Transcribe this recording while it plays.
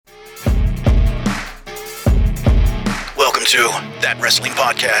to That Wrestling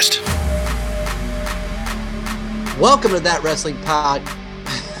Podcast. Welcome to That Wrestling Pod.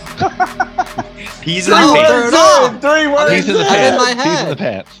 Peas in the pants. 3 words Peas in the in pants. my head. Peas in the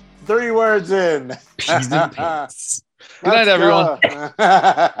pants. 3 words in. Peas in the pants. Good Let's night,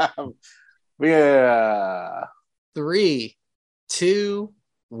 everyone. Yeah. 3, 2,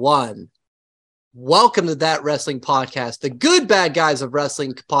 1. Welcome to That Wrestling Podcast. The good bad guys of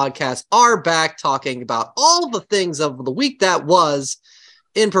wrestling podcast are back talking about all the things of the week that was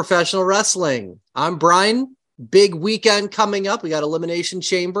in professional wrestling. I'm Brian. Big weekend coming up. We got Elimination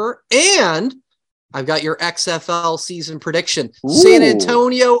Chamber, and I've got your XFL season prediction. Ooh. San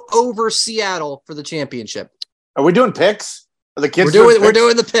Antonio over Seattle for the championship. Are we doing picks? Are the kids We're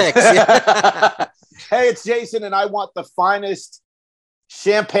doing the picks. Yeah. Hey, it's Jason, and I want the finest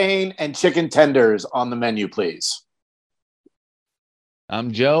champagne and chicken tenders on the menu, please.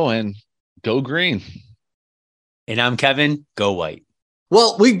 I'm Joe, and go green. And I'm Kevin. Go white.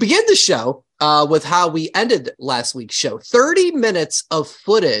 Well, we begin the show with how we ended last week's show. 30 minutes of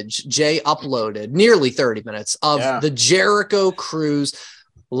footage Jay uploaded, nearly 30 minutes of the Jericho Cruise.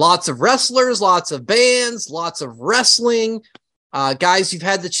 Lots of wrestlers, lots of bands, lots of wrestling. Guys, you've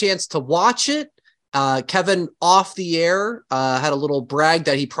had the chance to watch it. Kevin off the air had a little brag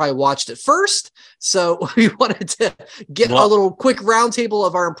that he probably watched it first. So we wanted to get a little quick roundtable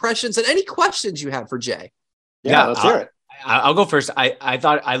of our impressions and any questions you have for Jay. Yeah, let's hear it. I'll go first. I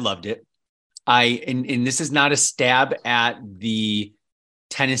thought I loved it. And this is not a stab at the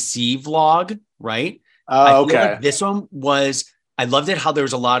Tennessee vlog, right? Oh, I feel okay. like this one was, I loved it how there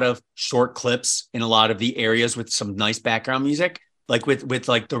was a lot of short clips in a lot of the areas with some nice background music. Like with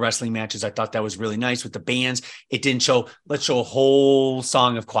like the wrestling matches, I thought that was really nice with the bands. It didn't show, let's show a whole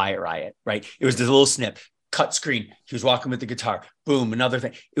song of Quiet Riot, right? It was this little snip, cut screen. He was walking with the guitar, boom, another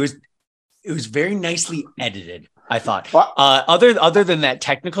thing. It was very nicely edited, I thought. Other than that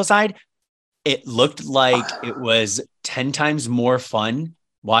technical side, it looked like it was 10 times more fun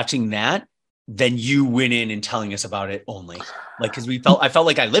watching that than you went in and telling us about it only. Like, because I felt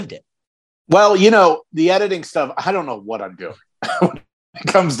like I lived it. Well, you know, the editing stuff, I don't know what I'm doing when it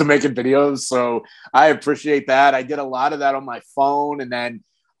comes to making videos. So I appreciate that. I did a lot of that on my phone. And then,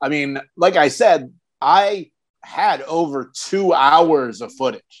 I mean, like I said, I had over 2 hours of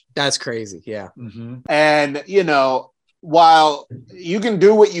footage. That's crazy. Yeah. Mm-hmm. And, you know, while you can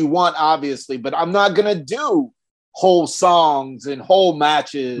do what you want, obviously, but I'm not going to do whole songs and whole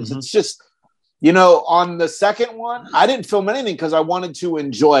matches. Mm-hmm. It's just, you know, on the second one, I didn't film anything because I wanted to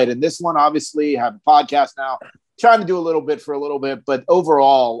enjoy it. And this one, obviously, I have a podcast now, trying to do a little bit for a little bit. But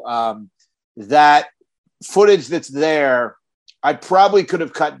overall, that footage that's there, I probably could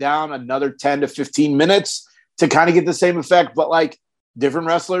have cut down another 10 to 15 minutes to kind of get the same effect. But like different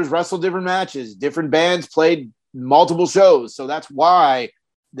wrestlers wrestled different matches, different bands played multiple shows. So that's why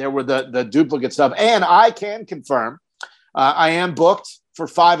there were the duplicate stuff. And I can confirm I am booked for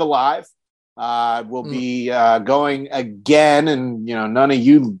Five Alive. We'll be going again, and you know, none of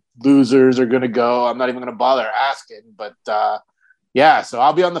you losers are going to go. I'm not even going to bother asking, but yeah, so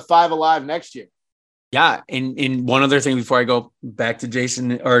I'll be on the Five Alive next year. Yeah. And one other thing before I go back to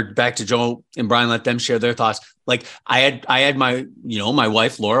Jason or back to Joe and Brian, let them share their thoughts. Like I had my, you know, my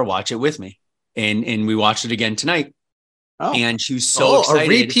wife, Laura, watch it with me and we watched it again tonight. Oh. And she was so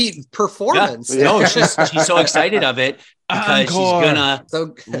excited. A repeat performance. Yeah. No, she's so excited of it because she's gonna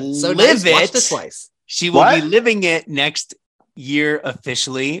live it. Watch this twice. She will be living it next year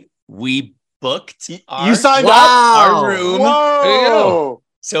officially. We booked you signed up our room. Whoa. There you go.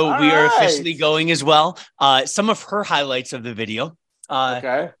 So All we are right. officially going as well. Some of her highlights of the video.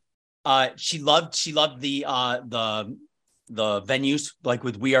 Okay. She loved the venues, like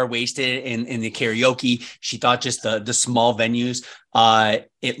with We Are Wasted and the karaoke. She thought just the small venues,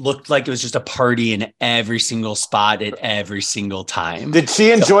 it looked like it was just a party in every single spot at every single time. Did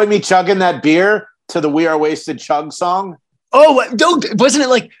she enjoy me chugging that beer to the We Are Wasted chug song? Oh, wasn't it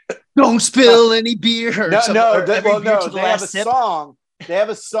like don't spill any beer? No, they have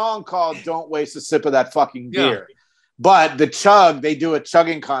a song called Don't Waste a Sip of That Fucking Beer. Yeah. But they do a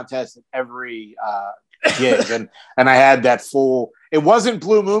chugging contest at every gig. and I had that full, it wasn't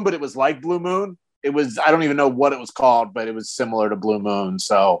Blue Moon, but it was like Blue Moon. It was, I don't even know what it was called, but it was similar to Blue Moon.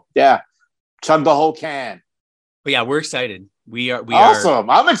 So yeah, chug the whole can. But yeah, we're excited. We are awesome.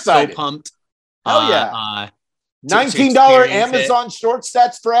 I'm excited. So pumped. Hell yeah. $19 Amazon short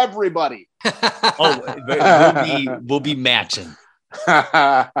sets for everybody. We'll be matching.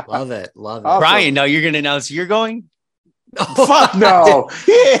 Love it. Awesome. Brian, now you're going to announce you're going? Fuck no.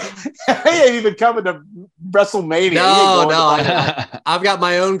 He ain't even coming to WrestleMania. No. I've got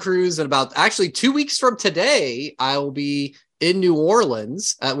my own cruise, and about actually 2 weeks from today, I will be in New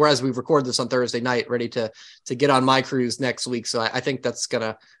Orleans, whereas we record this on Thursday night, ready to get on my cruise next week. So I think that's going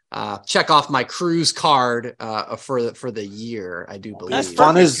to check off my cruise card for the year, I do believe. That's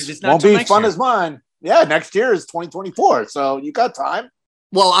fun won't be fun as mine. Yeah, next year is 2024, so you got time.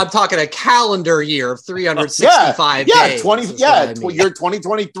 Well, I'm talking a calendar year of 365 days. You're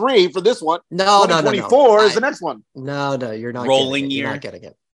 2023 for this one. No. 2024 is the next one. No, you're not rolling getting it. year. You're not getting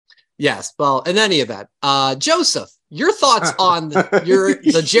it. Yes. Well, in any event, Joseph, your thoughts on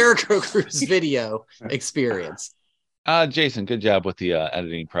the Jericho Cruise video experience? Jason, good job with the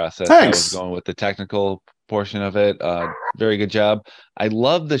editing process. Thanks. I was going with the technical portion of it. Very good job. I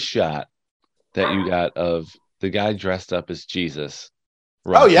love the shot that you got of the guy dressed up as Jesus.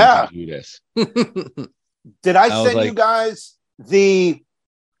 Oh yeah, Judas. Did I send you guys there's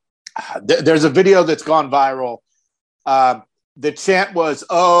a video that's gone viral. The chant was,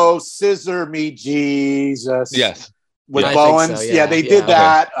 "Oh, scissor me, Jesus." Yes. With Bowens. So, yeah, they did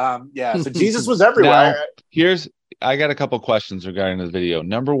that. So Jesus was everywhere. Now, I got a couple questions regarding the video.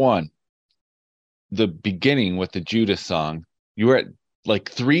 Number one, the beginning with the Judas song, you were at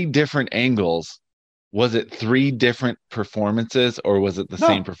like 3 different angles. Was it 3 different performances, or was it the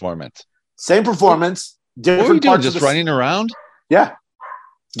same performance? Same performance. Different what were you doing? parts just running around? Yeah.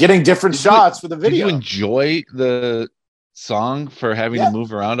 Getting different shots for the video. Did you enjoy the song for having to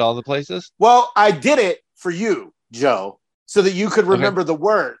move around all the places? Well, I did it for you, Joe, so that you could remember the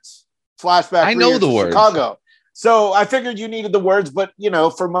words. Flashback. I know the words. Chicago. So I figured you needed the words, but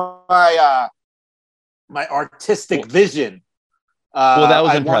for my artistic vision, that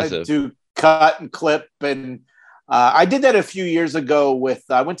was I impressive. Wanted to cut and clip, and I did that a few years ago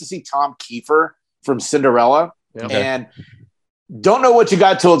I went to see Tom Kiefer from Cinderella, and don't know what you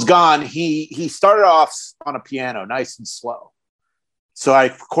got till it's gone. He started off on a piano, nice and slow. So I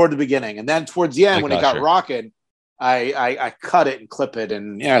recorded the beginning, and then towards the end, when it got rocking, I cut it and clip it,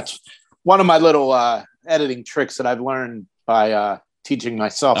 and it's one of my little editing tricks that I've learned by teaching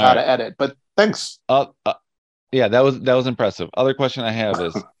myself how to edit. But thanks. Yeah, that was impressive. Other question I have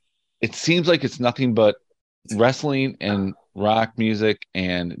is, it seems like it's nothing but wrestling and rock music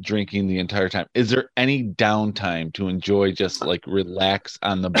and drinking the entire time. Is there any downtime to enjoy, just like relax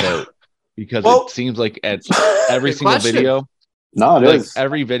on the boat? Because it seems like at every single video,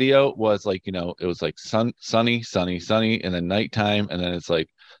 every video was like, it was like sunny, and then nighttime, and then it's like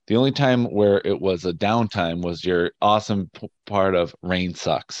the only time where it was a downtime was your awesome part of rain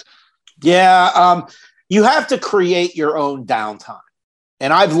sucks. Yeah, you have to create your own downtime.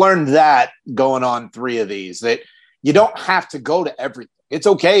 And I've learned that going on 3 of these, that you don't have to go to everything. It's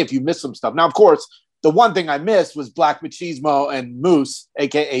okay if you miss some stuff. Now, of course, the one thing I missed was Black Machismo and Moose,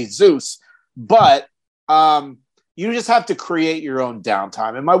 a.k.a. Zeus. But you just have to create your own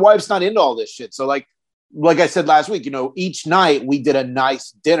downtime. And my wife's not into all this shit. So like I said last week, each night we did a nice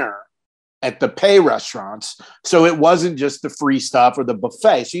dinner at the pay restaurants. So it wasn't just the free stuff or the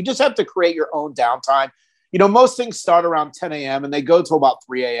buffet. So you just have to create your own downtime. Most things start around 10 a.m. and they go till about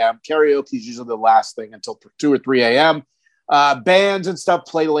 3 a.m. Karaoke is usually the last thing until 2 or 3 a.m. Bands and stuff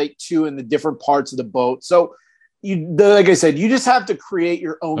play late too in the different parts of the boat. So like I said, you just have to create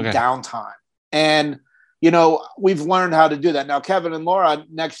your own downtime. And, we've learned how to do that. Now, Kevin and Laura,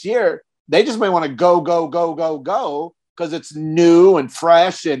 next year, they just may want to go because it's new and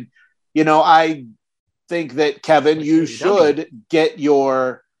fresh. And, I think that, Kevin, you should get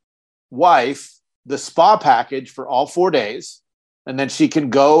your wife the spa package for all 4 days, and then she can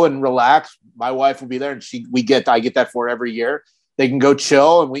go and relax. My wife will be there, and I get that for every year. They can go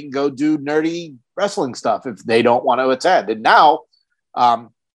chill, and we can go do nerdy wrestling stuff if they don't want to attend. And now,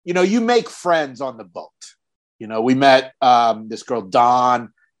 you make friends on the boat. We met this girl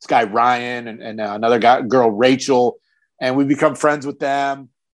Dawn, this guy Ryan, and another girl Rachel, and we become friends with them.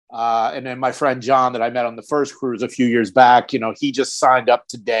 And then my friend John that I met on the first cruise a few years back, he just signed up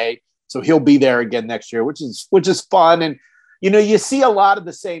today. So he'll be there again next year, which is fun. And, you see a lot of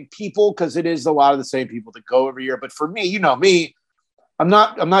the same people, because it is a lot of the same people that go every year. But for me, me, I'm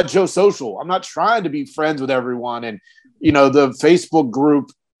not Joe Social. I'm not trying to be friends with everyone. And, the Facebook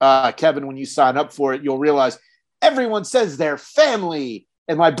group, Kevin, when you sign up for it, you'll realize everyone says they're family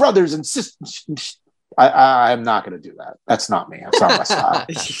and my brothers and sisters. I'm not going to do that. That's not me. That's not my style.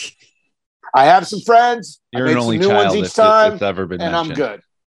 I have some friends. You're I make an only some new child ones each time, it's ever been and mentioned. I'm good.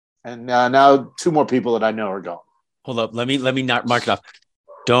 And now 2 more people that I know are going. Hold up. Let me not mark it off.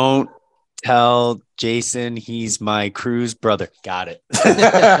 Don't tell Jason he's my cruise brother. Got it.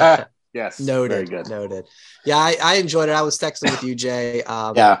 Yes. Noted. Very good. Noted. Yeah, I enjoyed it. I was texting with you, Jay.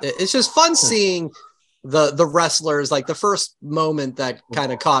 It's just fun seeing the wrestlers. Like the first moment that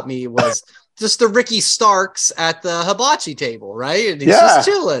kind of caught me was just the Ricky Starks at the hibachi table, right? And he's just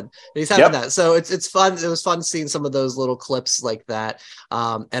chilling. And he's having that. So it's fun. It was fun seeing some of those little clips like that.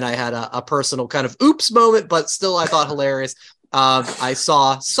 And I had a personal kind of oops moment, but still I thought hilarious. I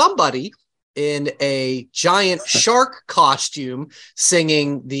saw somebody in a giant shark costume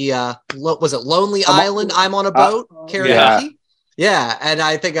singing the was it Lonely Island? I'm on a boat karaoke. Yeah. And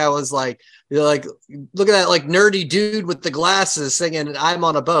I think I was like, look at that like nerdy dude with the glasses singing I'm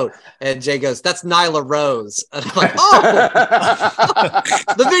on a boat. And Jay goes, that's Nyla Rose. And I'm like, oh,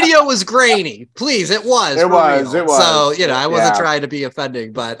 the video was grainy. Please, it was. It was. So, I wasn't trying to be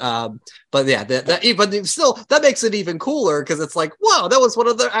offending, but yeah, but still, that makes it even cooler because it's like, wow, that was one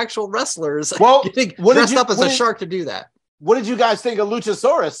of the actual wrestlers. Well, dressed up as a shark to do that. What did you guys think of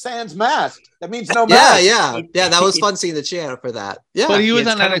Luchasaurus sans mask? That means no mask. Yeah. That was fun seeing the channel for that. Yeah, but he was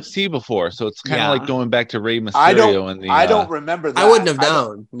on NXT before, so it's kind of like going back to Rey Mysterio. I don't remember that. I wouldn't have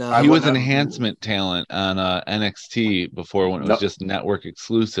known. No, he was enhancement talent on NXT before when it was just network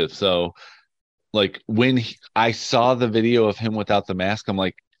exclusive. So, like when I saw the video of him without the mask, I'm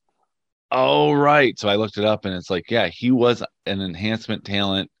like, oh right. So I looked it up, and it's like, yeah, he was an enhancement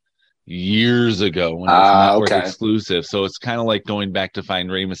talent years ago when it was network exclusive. So it's kind of like going back to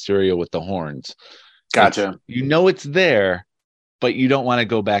find Rey Mysterio with the horns. Gotcha. It's there, but you don't want to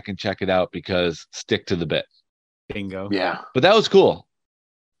go back and check it out because stick to the bit. Bingo. Yeah. But that was cool.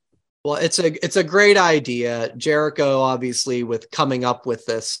 Well, it's a great idea. Jericho, obviously, with coming up with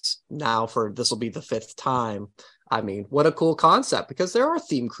this now this will be the 5th time. I mean, what a cool concept, because there are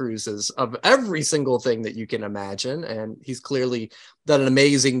theme cruises of every single thing that you can imagine. And he's clearly done an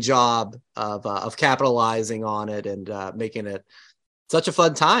amazing job of capitalizing on it and making it such a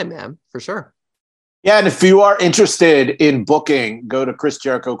fun time, man, for sure. Yeah. And if you are interested in booking, go to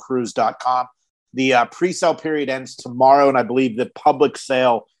ChrisJerichoCruise.com. The pre-sale period ends tomorrow. And I believe the public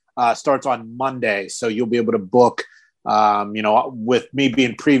sale starts on Monday. So you'll be able to book, with me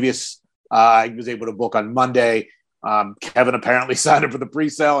being previous, I was able to book on Monday. Kevin apparently signed up for the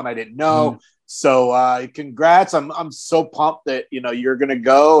pre-sale and I didn't know. So congrats. I'm so pumped that, you're going to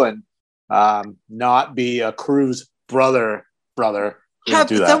go and not be a Cruz brother.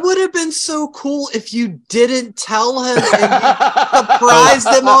 That would have been so cool if you didn't tell him and you surprised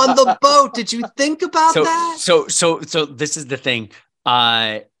him on the boat. Did you think about that? So this is the thing.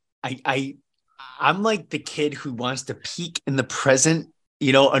 I'm like the kid who wants to peek in the present,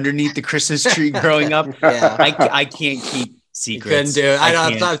 underneath the Christmas tree growing up. Yeah. I can't keep secrets. You couldn't do it.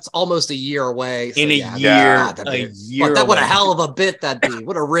 I know it's almost a year away. So in a year. What a hell of a bit that'd be.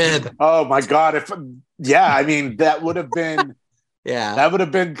 What a rib. Oh my God. That would have been, that would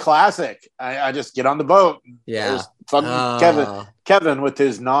have been classic. I just get on the boat. Yeah. Kevin with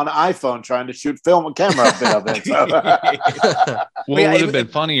his non-iPhone trying to shoot film and camera bit of it. So. What would have been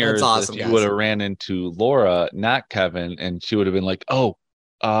funnier is if you would have ran into Laura, not Kevin, and she would have been like,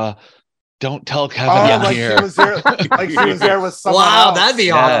 don't tell Kevin I'm here. She was there with someone else. That'd be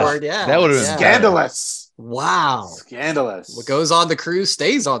awkward. Yeah. That would have been scandalous. Wow. Scandalous. What goes on the cruise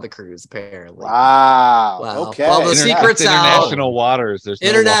stays on the cruise, apparently. Wow. Okay. Well, the secret's out. International waters. There's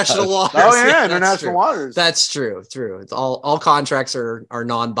international waters. Oh, yeah. International waters. That's true. It's all contracts are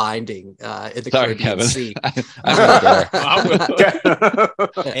non-binding in the Caribbean Sea.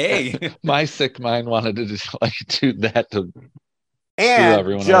 Hey, my sick mind wanted to just do that to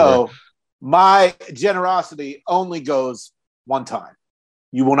everyone. Joe, my generosity only goes one time.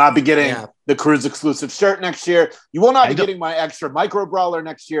 You will not be getting the Cruise exclusive shirt next year. You will not be getting my extra micro brawler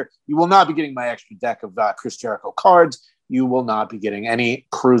next year. You will not be getting my extra deck of Chris Jericho cards. You will not be getting any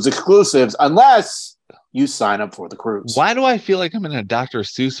Cruise exclusives unless you sign up for the Cruise. Why do I feel like I'm in a Dr.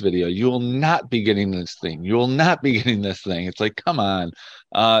 Seuss video? You will not be getting this thing. You will not be getting this thing. It's like, come on.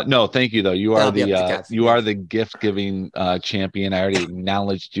 No, thank you though. You are the gift giving champion. I already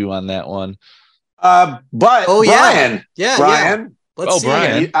acknowledged you on that one. Brian. Brian. Let's see.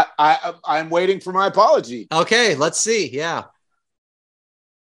 Brian. I'm waiting for my apology. Okay, let's see. Yeah.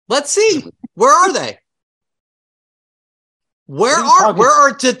 Let's see. Where are they? Where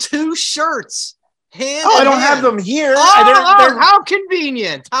are the 2 shirts? I don't have them here. They're how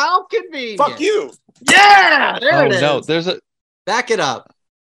convenient. How convenient. Fuck you. Yeah, there it is. No, there's a back it up.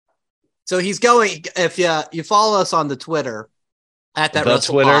 So he's going, if you follow us on the Twitter at that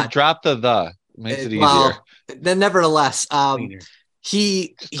Twitter, drop the makes it easier. Well, then nevertheless,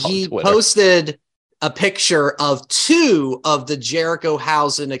 he posted a picture of 2 of the Jericho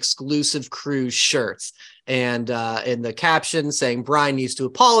Housen exclusive Cruise shirts. And in the caption saying Brian needs to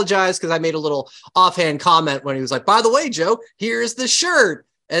apologize because I made a little offhand comment when he was like, by the way, Joe, here's the shirt.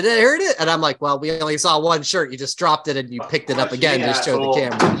 And then here it is. And I'm like, well, we only saw one shirt. You just dropped it and you picked it up again to show the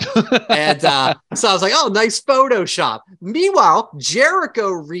camera. And so I was like, oh, nice Photoshop. Meanwhile,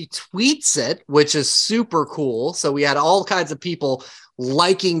 Jericho retweets it, which is super cool. So we had all kinds of people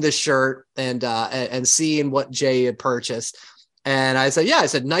liking the shirt and seeing what Jay had purchased. And I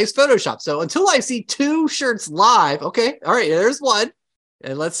said, nice Photoshop. So until I see two shirts live, okay, all right, there's one.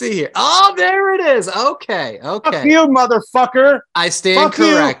 And let's see here. Oh, there it is. Okay. Fuck you, motherfucker. I stand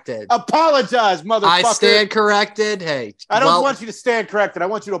corrected. Apologize, motherfucker. I stand corrected. Hey. I don't want you to stand corrected. I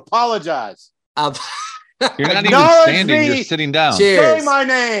want you to apologize. You're not even standing. You're sitting down. Cheers. Say my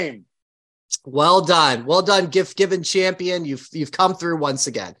name. Well done. Well done, gift given champion. You've come through once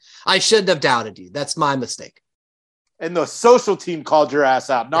again. I shouldn't have doubted you. That's my mistake. And the social team called your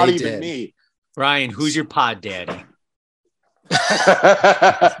ass out. Not even me. Ryan, who's your pod daddy? Do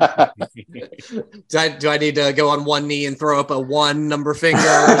I need to go on one knee and throw up a one number finger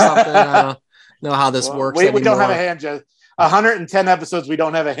or something? I don't know how this works. We don't have a hand gesture. 110 episodes, we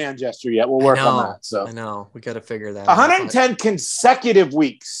don't have a hand gesture yet. We'll work on that. So I know we got to figure that 110 consecutive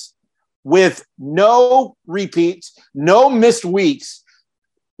weeks with no repeats, no missed weeks.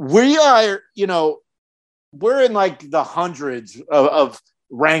 We are, we're in like the hundreds of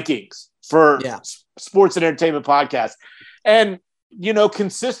rankings for sports and entertainment podcasts. And,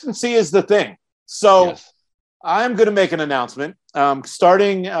 consistency is the thing. So I'm going to make an announcement.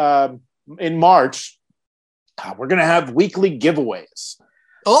 Starting in March, we're going to have weekly giveaways.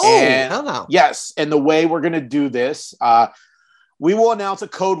 Oh, yes. And the way we're going to do this, we will announce a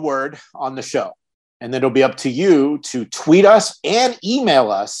code word on the show. And then it'll be up to you to tweet us and email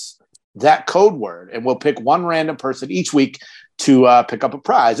us that code word. And we'll pick one random person each week to pick up a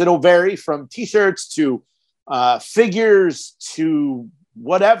prize. It'll vary from T-shirts to figures to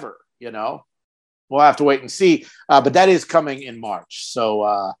whatever, we'll have to wait and see. But that is coming in March.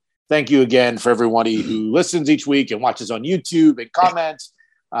 So thank you again for everybody who listens each week and watches on YouTube and comments.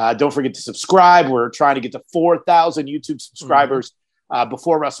 Don't forget to subscribe. We're trying to get to 4,000 YouTube subscribers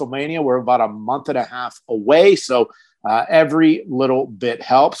before WrestleMania. We're about a month and a half away. So every little bit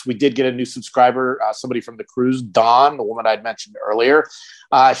helps. We did get a new subscriber, somebody from the cruise, Dawn, the woman I'd mentioned earlier.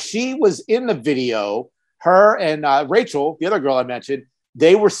 She was in the video. Her and Rachel, the other girl I mentioned,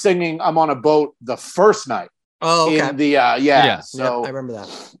 they were singing "I'm on a Boat" the first night. Oh, okay. In the So I remember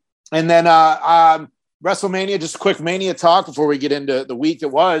that. And then WrestleMania, just a quick Mania talk before we get into the week that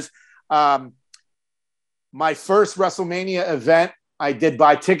was. My first WrestleMania event, I did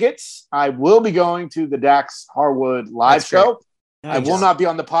buy tickets. I will be going to the Dax Harwood live show. I will not be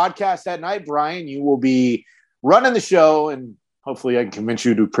on the podcast that night. Brian, you will be running the show, and hopefully I can convince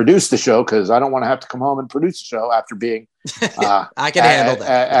you to produce the show, because I don't want to have to come home and produce the show after being I can handle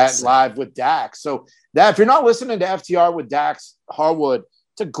that at Live with Dax. So that, if you're not listening to FTR with Dax Harwood,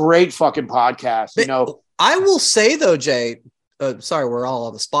 it's a great fucking podcast. I will say though, Jay, sorry, we're all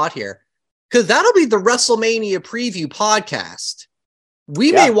on the spot here, because that'll be the WrestleMania preview podcast.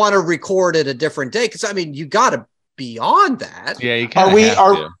 We may want to record it a different day, because you got to be on that. Yeah, you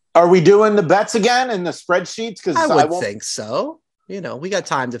can. Are we doing the bets again in the spreadsheets? Because I would think so. We got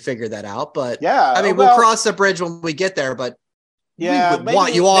time to figure that out. But we'll cross the bridge when we get there. But we would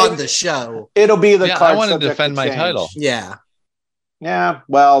want you on the show. It'll be the I want to defend my title. Yeah. Yeah.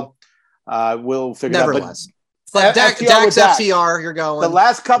 Well, we'll figure it out. Nevertheless. But Dax FTR, you're going. The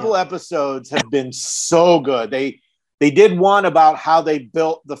last couple episodes have been so good. They did one about how they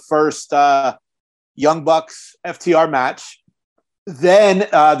built the first Young Bucks FTR match. Then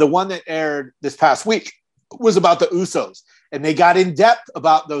the one that aired this past week was about the Usos, and they got in depth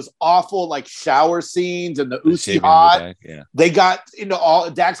about those awful shower scenes and the Usi hot. They got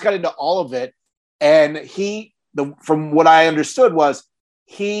into Dax got into all of it, and from what I understood was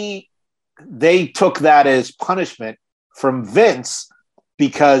they took that as punishment from Vince,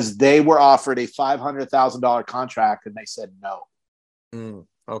 because they were offered a $500,000 contract and they said no.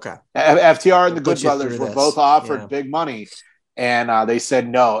 Okay. FTR and the Good Brothers were both offered big money. And they said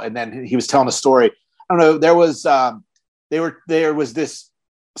no. And then he was telling a story. I don't know. There was this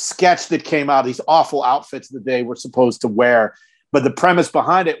sketch that came out, these awful outfits that they were supposed to wear. But the premise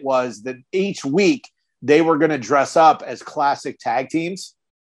behind it was that each week they were going to dress up as classic tag teams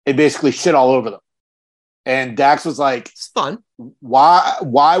and basically shit all over them. And Dax was like, it's fun.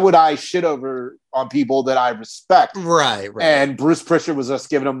 Why would I shit over on people that I respect? Right. And Bruce Prichard was just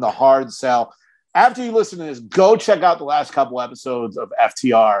giving him the hard sell. After you listen to this, go check out the last couple episodes of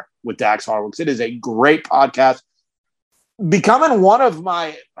FTR with Dax Harwood. It is a great podcast, becoming one of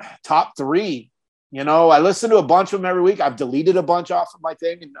my top 3 I listen to a bunch of them every week. I've deleted a bunch off of my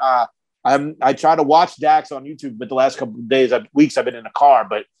thing, and I try to watch Dax on YouTube, but the last couple of weeks I've been in a car.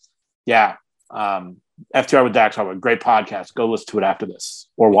 But yeah, FTR with Dax, a great podcast. Go listen to it after this,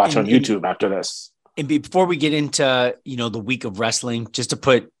 or watch on YouTube after this. And before we get into the week of wrestling, just to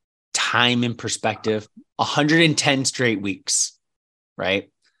put time in perspective, 110 straight weeks, right?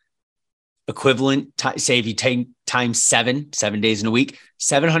 Equivalent, say if you take times 7 days in a week,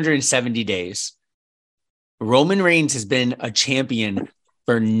 770 days. Roman Reigns has been a champion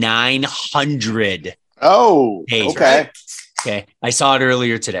for 900 days. Okay. Right? Okay. I saw it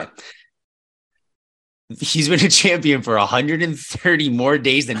earlier today. He's been a champion for 130 more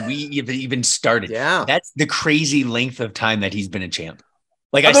days than we even started. Yeah. That's the crazy length of time that he's been a champ.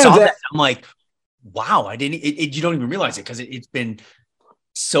 Like I saw that. I'm like, wow, I didn't, you don't even realize it because it's been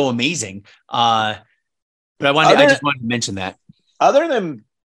so amazing. But I just wanted to mention that. Other than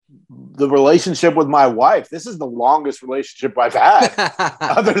the relationship with my wife, this is the longest relationship I've had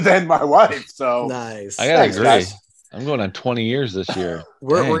other than my wife. So nice. I gotta agree. Guys. I'm going on 20 years this year.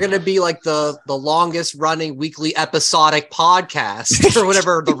 We're going to be like the longest running weekly episodic podcast or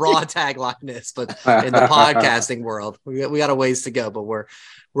whatever the Raw tagline is, but in the podcasting world, we got a ways to go, but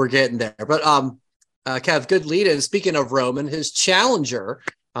we're getting there. But Kev, good lead in. Speaking of Roman, his challenger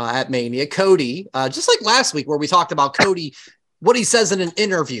at Mania, Cody, just like last week where we talked about Cody, what he says in an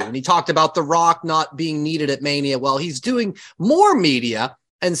interview, and he talked about The Rock not being needed at Mania. Well, he's doing more media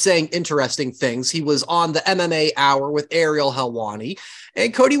and saying interesting things. He was on the MMA Hour with Ariel Helwani,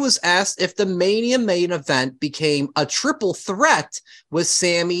 and Cody was asked if the Mania main event became a triple threat with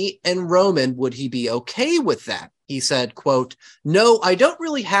Sami and Roman, would he be okay with that? He said, quote, "No, I don't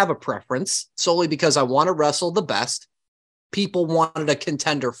really have a preference, solely because I want to wrestle the best. People wanted a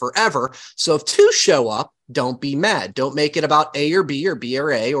contender forever. So if two show up, don't be mad. Don't make it about A or B or B or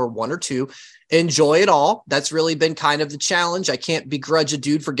A or one or two. Enjoy it all. That's really been kind of the challenge. I can't begrudge a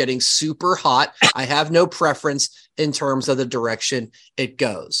dude for getting super hot. I have no preference in terms of the direction it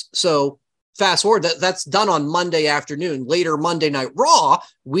goes." So fast forward, that's done on Monday afternoon. Later Monday Night Raw,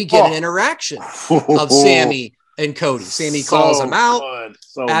 we get an interaction of Sami and Cody. Sami calls him out,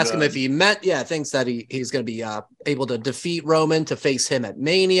 asks him if he thinks that he's going to be able to defeat Roman to face him at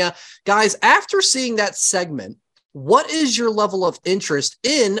Mania. Guys, after seeing that segment, what is your level of interest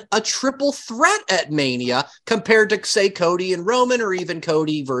in a triple threat at Mania compared to, say, Cody and Roman, or even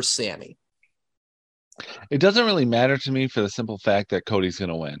Cody versus Sami? It doesn't really matter to me for the simple fact that Cody's going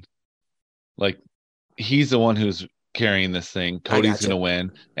to win. Like, he's the one who's carrying this thing. Cody's going to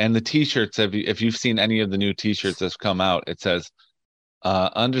win. And the t-shirts, if you've seen any of the new t-shirts that's come out, it says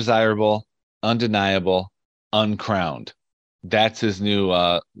undesirable, undeniable, uncrowned. That's his new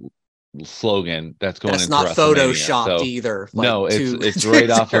slogan that's going into WrestleMania. That's not photoshopped either. Like, no, it's right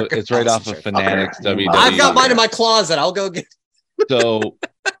off of Fanatics WWE. I've got mine in my closet. I'll go get. So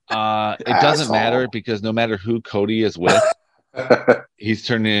it doesn't matter, because no matter who Cody is with, he's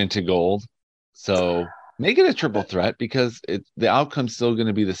turning it into gold. So make it a triple threat, because the outcome's still going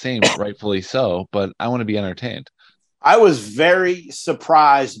to be the same, rightfully so. But I want to be entertained. I was very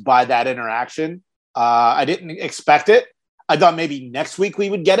surprised by that interaction. I didn't expect it. I thought maybe next week we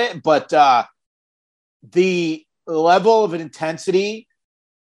would get it, but the level of intensity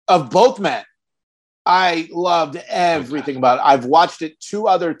of both men, I loved everything about it. I've watched it 2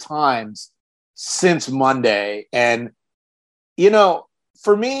 other times since Monday. And,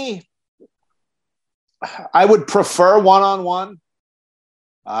 for me, I would prefer one-on-one.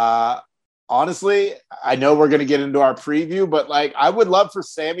 Honestly, I know we're going to get into our preview, but I would love for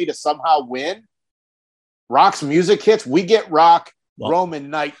Sami to somehow win. Rock's music hits. We get Rock, Roman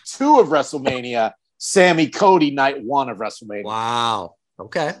night 2 of WrestleMania, Sami Cody night 1 of WrestleMania. Wow.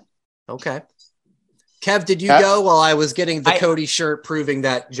 Okay. Kev, did you go while I was getting the Cody shirt proving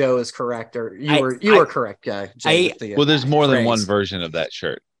that Joe is correct, or you were correct, guy? There's more than one version of that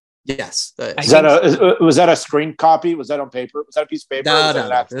shirt. Yes. Was that a screen copy? Was that on paper? Was that a piece of paper?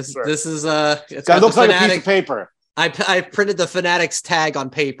 No. This is it looks like a piece of paper. I printed the Fanatics tag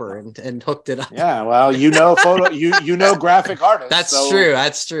on paper and hooked it up. Yeah, well, graphic artists.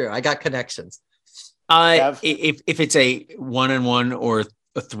 That's true. I got connections. If it's a one-on-one or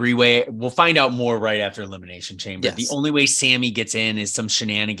a 3-way, we'll find out more right after Elimination Chamber. Yes. The only way Sami gets in is some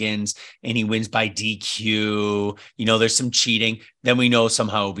shenanigans and he wins by DQ. There's some cheating. Then we know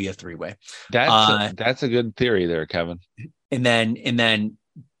somehow it'll be a 3-way. That's a good theory there, Kevin. And then,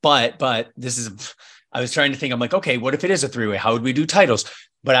 but this is. I was trying to think, I'm like, okay, what if it is a 3-way? How would we do titles?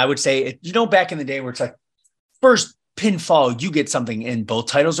 But I would say, back in the day where it's like, first pinfall, you get something, and both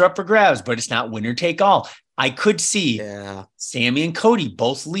titles are up for grabs, but it's not winner take all. I could see Sami and Cody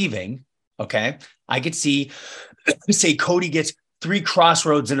both leaving Okay. I could see, say Cody gets 3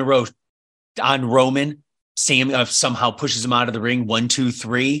 crossroads in a row on Roman. Sam somehow pushes him out of the ring. 1, 2,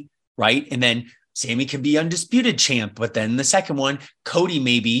 3. Right. And then Sammy can be undisputed champ. But then the second one, Cody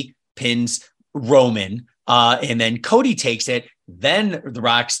maybe pins Roman. And then Cody takes it. Then The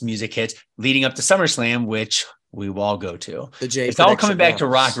Rock's music hits leading up to SummerSlam, which we will all go to. It's all coming back to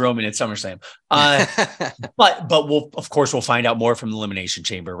Rock Roman at SummerSlam. But we'll find out more from the Elimination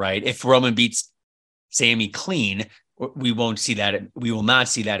Chamber, right? If Roman beats Sammy clean, we won't see that. We will not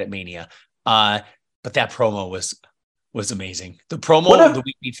see that at Mania. But that promo was amazing. The promo the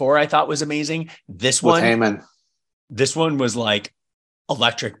week before I thought was amazing. This one was like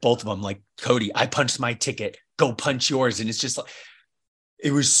electric. Both of them, like, Cody, I punched my ticket. Go punch yours. And it's just like,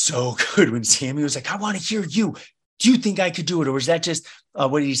 it was so good when Sammy was like, I want to hear you. Do you think I could do it? Or was that just,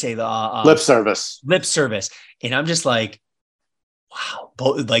 what did he say? The lip service. Lip service. And I'm just like, wow.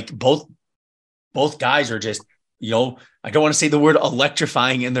 Both guys are just, I don't want to say the word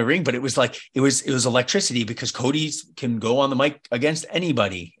electrifying in the ring, but it was like, it was electricity, because Cody can go on the mic against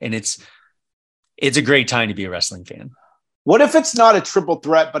anybody. And it's a great time to be a wrestling fan. What if it's not a triple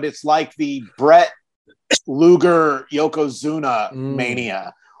threat, but it's like the Brett Luger Yokozuna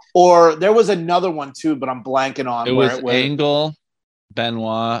Mania? Or there was another one too, but I'm blanking on. It was Angle,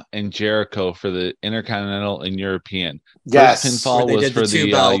 Benoit, and Jericho for the Intercontinental and European. Yes. First pinfall was for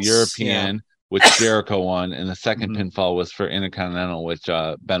the European, which Jericho won, and the second pinfall was for Intercontinental, which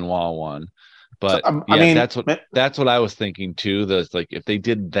Benoit won. But that's what I was thinking too. That's like, if they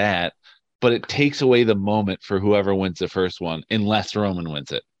did that, but it takes away the moment for whoever wins the first one, unless Roman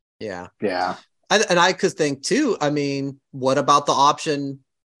wins it. Yeah. Yeah. And I could think too, I mean, what about the option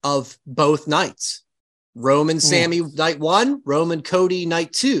of both nights? Roman Sammy night 1, Roman Cody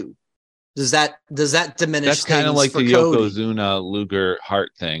night 2. Does that diminish? That's kind of like the Cody? Yokozuna Luger Hart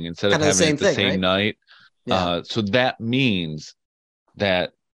thing. Instead kind of having the same right? night. Yeah. So that means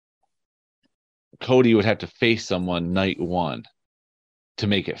that Cody would have to face someone night 1 to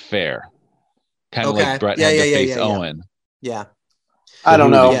make it fair. Kind of like Brett had to face Owen. Yeah. I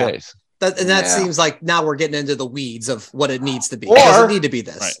don't know. That seems like now we're getting into the weeds of what it needs to be. Does it need to be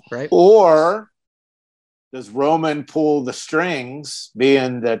this, right? Or does Roman pull the strings,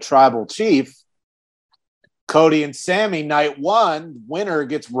 being the tribal chief? Cody and Sammy night 1, winner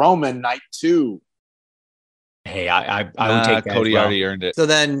gets Roman night 2. Hey, I would take that. Cody already earned it. So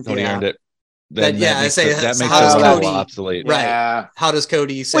then Cody earned it. That makes Cody obsolete. Right. Yeah. How does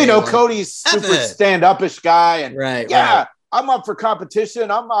Cody say? Cody's super stand-up-ish guy, and right. I'm up for competition.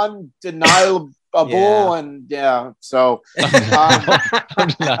 I'm undeniable, and so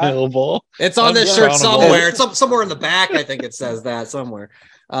undeniable. It's on this shirt somewhere. It's somewhere in the back. I think it says that somewhere.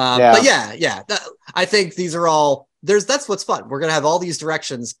 But I think these are all that's what's fun. We're gonna have all these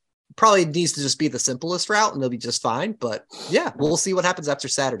directions. Probably needs to just be the simplest route, and they'll be just fine. But we'll see what happens after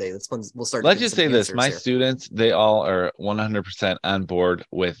Saturday. That's when we'll start. Let's just say this: my students, they all are 100% on board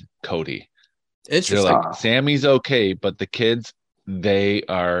with Cody. Interesting. They're like, Sammy's okay, but the kids, they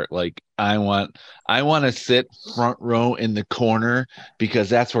are like, I want to sit front row in the corner, because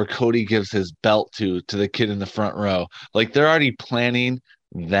that's where Cody gives his belt to the kid in the front row. Like, they're already planning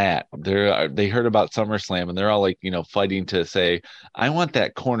that. They heard about SummerSlam, and they're all like, fighting to say, I want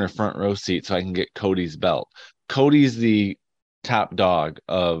that corner front row seat so I can get Cody's belt. Cody's the top dog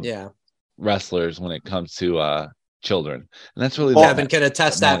of wrestlers when it comes to children, and that's really Kevin can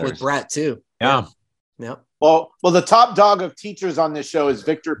attest that with Brett too. Yeah. Well, the top dog of teachers on this show is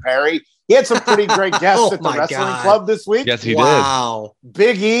Victor Perry. He had some pretty great guests at the wrestling club this week. Yes, he did.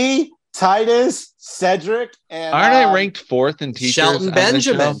 Big E, Titus, Cedric, and aren't I ranked 4th in teachers? Shelton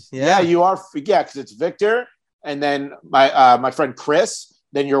Benjamin. Yeah, you are. Yeah, because it's Victor, and then my friend Chris,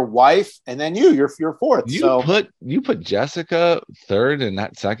 then your wife, and then you're 4th. You put Jessica 3rd and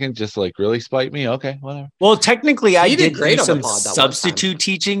not 2nd, just like really spite me. Okay, whatever. Well, technically, I did great do some substitute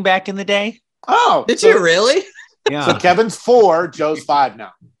teaching back in the day. Oh, did you really? Yeah. So Kevin's 4, Joe's 5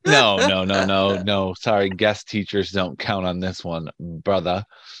 now. No. Sorry, guest teachers don't count on this one, brother.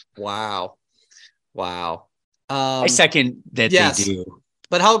 Wow. I second that they do.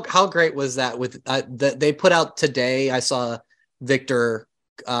 But how great was that? With they put out today? I saw Victor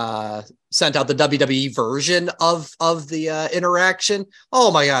sent out the WWE version of the interaction. Oh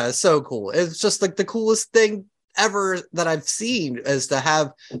my god, it's so cool! It's just like the coolest thing ever that I've seen, is to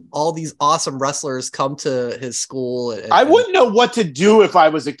have all these awesome wrestlers come to his school. I wouldn't know what to do if I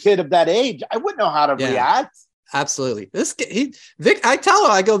was a kid of that age. I wouldn't know how to react. Absolutely. Vic, I tell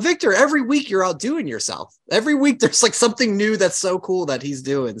him, I go, Victor, every week you're outdoing yourself. Every week there's like something new that's so cool that he's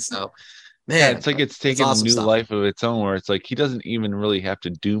doing. So Man, it's like it's taken awesome a new stuff. life of its own, where it's like he doesn't even really have to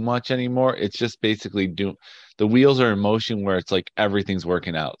do much anymore. It's just basically the wheels are in motion, where it's like everything's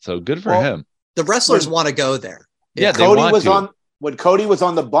working out. So good for him. The wrestlers want to go there. Yeah, Cody was on when Cody was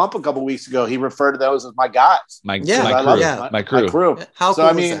on the bump a couple weeks ago. He referred to those as my guys. My crew. My crew. How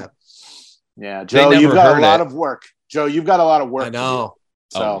cool is that? Yeah, Joe, you've got a lot of work. Joe, you've got a lot of work. I know.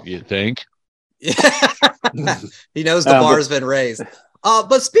 So you think? He knows the bar's been raised.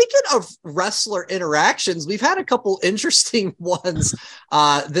 But speaking of wrestler interactions, we've had a couple interesting ones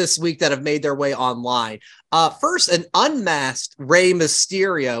this week that have made their way online. First, an unmasked Rey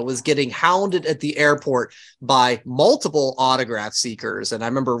Mysterio was getting hounded at the airport by multiple autograph seekers. And I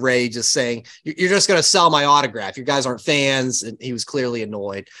remember Rey just saying, "You're just going to sell my autograph. You guys aren't fans." And he was clearly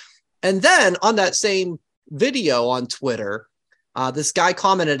annoyed. And then on that same video on Twitter, this guy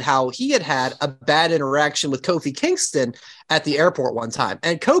commented how he had a bad interaction with Kofi Kingston at the airport one time.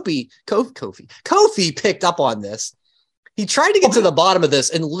 And Kofi picked up on this. He tried to get to the bottom of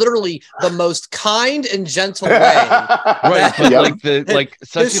this in literally the most kind and gentle way. Right. But like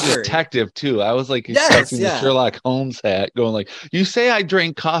such a detective too. I was like expecting the Sherlock Holmes hat going like, "You say I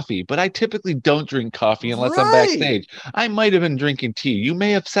drink coffee, but I typically don't drink coffee unless I'm backstage. I might have been drinking tea. You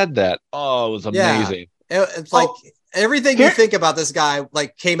may have said that." Oh, it was amazing. It's like everything you think about this guy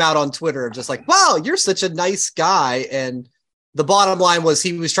like came out on Twitter, just like, "Wow, you're such a nice guy." And the bottom line was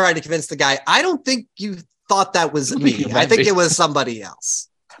he was trying to convince the guy, "I don't think you thought that was me. I think it was somebody else."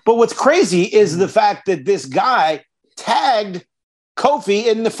 But what's crazy is the fact that this guy tagged Kofi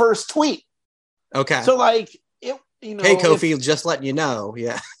in the first tweet. Okay. So like, hey Kofi, just letting you know.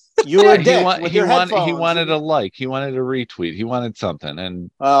 Yeah. You were a dick he wanted a like. He wanted a retweet. He wanted something.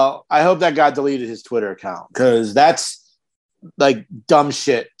 And I hope that guy deleted his Twitter account, because that's like dumb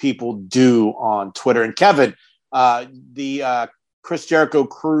shit people do on Twitter. And Kevin, the Chris Jericho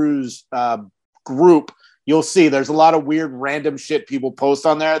Cruise group, you'll see there's a lot of weird random shit people post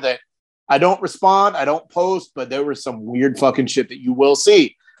on there that I don't respond, I don't post, but there was some weird fucking shit that you will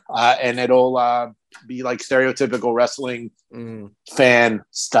see. And it'll be like stereotypical wrestling fan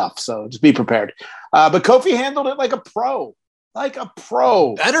stuff. So just be prepared. But Kofi handled it like a pro.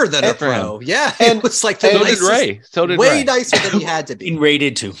 Better than a pro. Yeah. And it was like so did Rey. Way nicer than he had to be. Being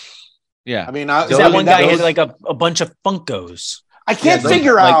rated to. Yeah. I mean, that one guy had like a bunch of Funkos. I can't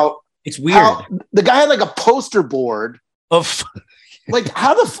figure out. It's weird. The guy had like a poster board of like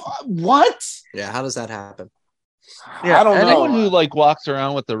how what? Yeah, how does that happen? Yeah, I don't know. Anyone who like walks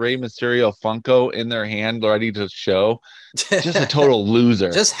around with the Rey Mysterio Funko in their hand ready to show, just a total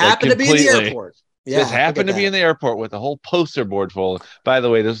loser. Just happened to be in the airport. Yeah, just happened to be in the airport with a whole poster board full. By the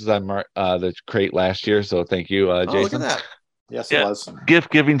way, this was on the crate last year, so thank you, Jason. Look at that. Yes, it was.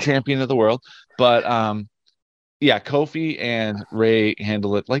 Gift giving champion of the world. But yeah, Kofi and Rey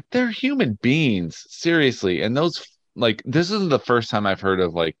handle it like they're human beings, seriously. And those like this isn't the first time I've heard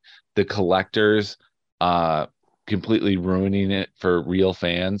of like the collectors completely ruining it for real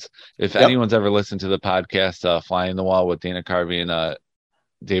fans. If anyone's ever listened to the podcast Flying the Wall with Dana Carvey and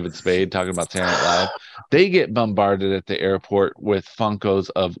David Spade talking about Saturday Night Live, they get bombarded at the airport with Funkos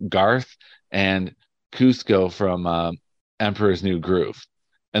of Garth and Cusco from Emperor's New Groove.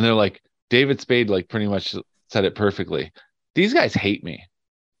 And they're like, David Spade like pretty much said it perfectly. These guys hate me.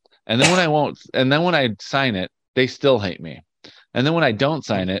 And then when I sign it, they still hate me. And then when I don't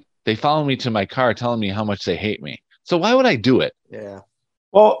sign it, they follow me to my car telling me how much they hate me. So why would I do it? Yeah.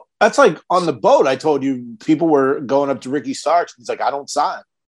 Well, that's like on the boat. I told you people were going up to Ricky Starks. He's like, I don't sign.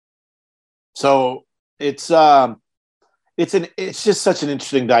 So it's just such an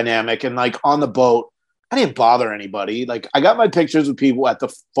interesting dynamic. And like on the boat, I didn't bother anybody. Like I got my pictures with people at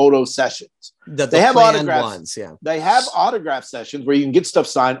the photo sessions. They have autographs. Ones, yeah. They have autograph sessions where you can get stuff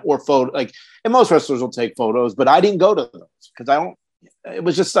signed or photo. Like, and most wrestlers will take photos, but I didn't go to those because I don't. It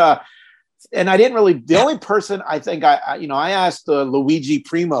was just and I didn't really. The only person I think I asked Luigi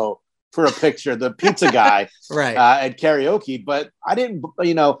Primo for a picture, the pizza guy, right, at karaoke, but I didn't.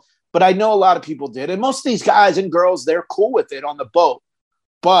 But I know a lot of people did, and most of these guys and girls, they're cool with it on the boat,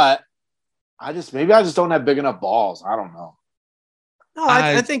 but. I just don't have big enough balls. I don't know. No,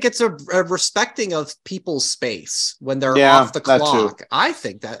 I think it's a respecting of people's space when they're off the clock. I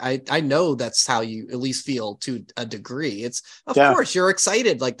think that I know that's how you at least feel to a degree. It's of course you're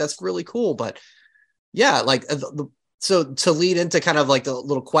excited, like that's really cool. But yeah, like so to lead into kind of like the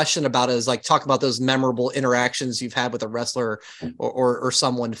little question about it is like talk about those memorable interactions you've had with a wrestler or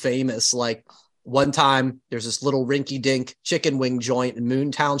someone famous. Like one time there's this little rinky dink chicken wing joint in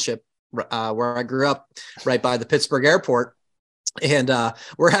Moon Township. Where I grew up, right by the Pittsburgh airport, and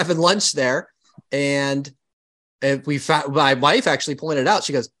we're having lunch there, and my wife actually pointed out.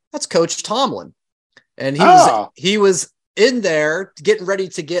 She goes, that's Coach Tomlin. And he was in there getting ready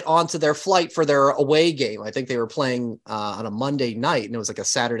to get onto their flight for their away game. I think they were playing on a Monday night, and it was like a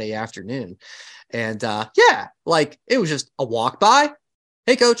Saturday afternoon. And like it was just a walk by.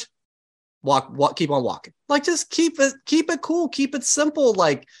 Hey, coach, walk, keep on walking. Like, just keep it cool, keep it simple.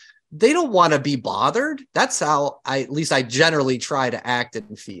 Like, they don't want to be bothered. That's how at least I generally try to act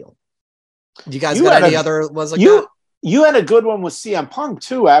and feel. You guys got any other ones like that? You had a good one with CM Punk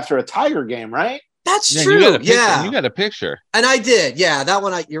too after a Tiger game, right? That's true. You got a picture. And I did. Yeah, that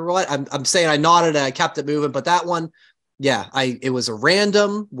one. You're right. I'm saying I nodded and I kept it moving, but that one, yeah, it was a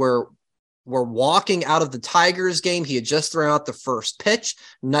random where we're walking out of the Tigers game. He had just thrown out the first pitch.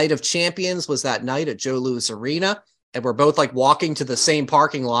 Night of Champions was that night at Joe Louis Arena. And we're both like walking to the same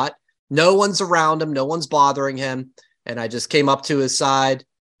parking lot. No one's around him. No one's bothering him. And I just came up to his side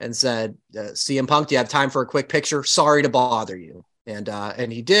and said, CM Punk, do you have time for a quick picture? Sorry to bother you.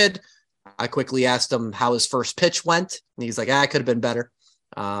 And he did. I quickly asked him how his first pitch went. And he's like, it could have been better.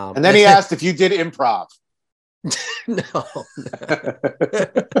 And then he asked if you did improv. No.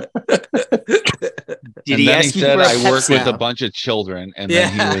 Did he ask you said, for a I work with now? a bunch of children. And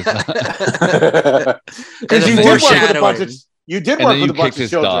then he was... Because you did work with a bunch of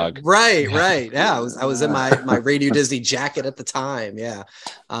children. Dog. Right. Yeah, I was in my Radio Disney jacket at the time. Yeah.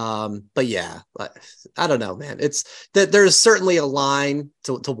 But yeah, I don't know, man. It's that there's certainly a line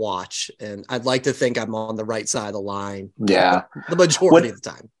to watch, and I'd like to think I'm on the right side of the line. Yeah. The majority of the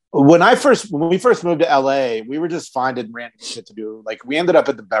time. When we first moved to LA, we were just finding random shit to do. Like, we ended up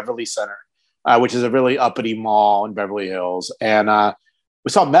at the Beverly Center, which is a really uppity mall in Beverly Hills. And we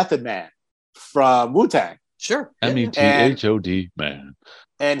saw Method Man from Wu-Tang. Sure. METHOD, man.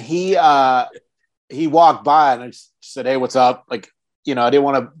 And he walked by and I just said, hey, what's up? Like, I didn't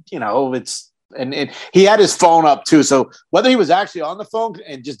want to, and he had his phone up too. So whether he was actually on the phone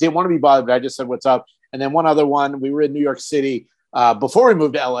and just didn't want to be bothered, but I just said, what's up? And then one other one, we were in New York City before we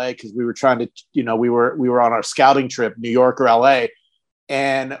moved to LA, because we were trying to, we were on our scouting trip, New York or LA.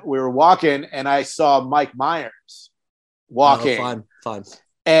 And we were walking and I saw Mike Myers walking. Oh, fun.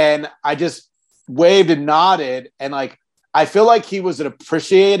 And I just waved and nodded, and like I feel like he was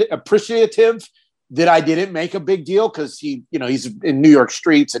appreciative that I didn't make a big deal, because he's in New York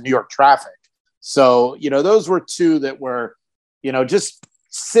streets and New York traffic. So those were two that were just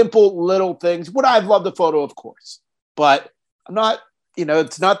simple little things. Would I've loved the photo, of course, but I'm not.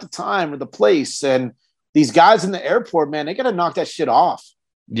 It's not the time or the place. And these guys in the airport, man, they got to knock that shit off.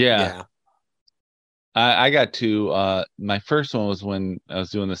 Yeah. I got to my first one was when I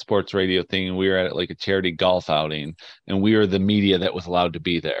was doing the sports radio thing, and we were at like a charity golf outing, and we were the media that was allowed to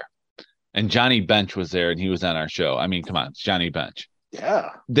be there. And Johnny Bench was there, and he was on our show. I mean, come on, it's Johnny Bench.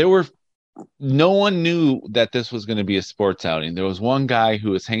 Yeah. No one knew that this was going to be a sports outing. There was one guy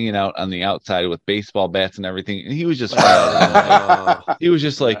who was hanging out on the outside with baseball bats and everything, and he was just he was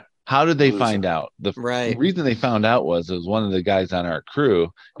just like, how did they find out? The reason they found out was it was one of the guys on our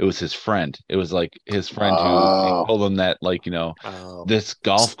crew. It was his friend. It was like his friend who told him that, like, this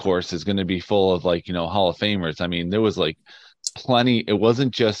golf course is going to be full of, like, Hall of Famers. I mean, there was like plenty. It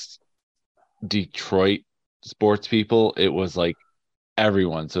wasn't just Detroit sports people. It was like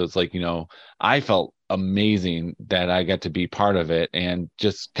everyone. So it's like, I felt amazing that I got to be part of it, and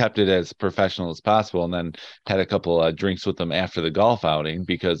just kept it as professional as possible. And then had a couple of drinks with them after the golf outing,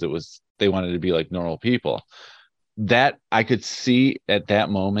 because they wanted to be like normal people. That I could see at that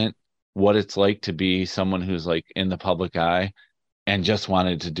moment what it's like to be someone who's like in the public eye and just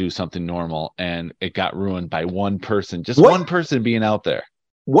wanted to do something normal. And it got ruined by one person, one person being out there.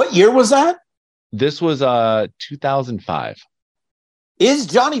 What year was that? This was 2005. Is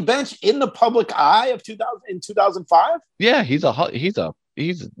Johnny Bench in the public eye of 2005? Yeah,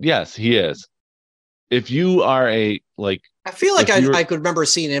 yes, he is. If you are I feel like I could remember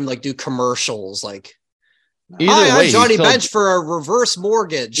seeing him like do commercials, like, I'm Johnny Bench for a reverse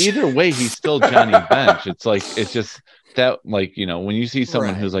mortgage. Either way, he's still Johnny Bench. It's like, it's just that, like, when you see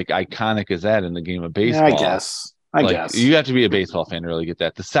someone who's like iconic as that in the game of baseball, I guess you have to be a baseball fan to really get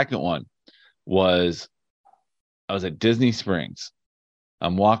that. The second one was, I was at Disney Springs.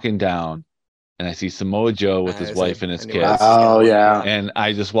 I'm walking down and I see Samoa Joe with his wife and his kids. Oh, yeah. And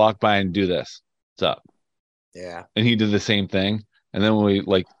I just walk by and do this. What's up? Yeah. And he did the same thing. And then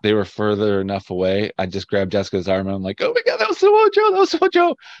when they were further enough away, I just grabbed Jessica's arm and I'm like, oh my God, that was Samoa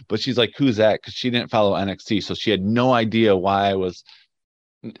Joe. But she's like, who's that? Because she didn't follow NXT. So she had no idea why I was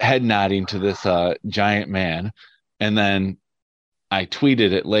head nodding to this giant man. And then I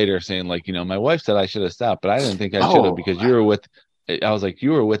tweeted it later saying, like, my wife said I should have stopped, but I didn't think I should have, because you were with I was like,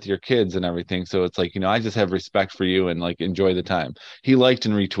 you were with your kids and everything. So it's like, I just have respect for you and like enjoy the time. He liked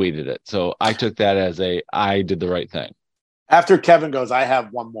and retweeted it. So I took that as I did the right thing. After Kevin goes, I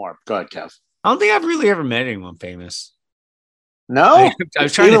have one more. Go ahead, Kev. I don't think I've really ever met anyone famous. No? I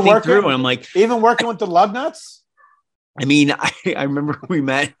was trying to think through and I'm like. Even working with the Lugnuts? I mean, I remember we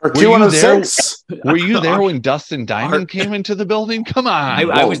met. Or 206? Were you there when Dustin Diamond came into the building? Come on.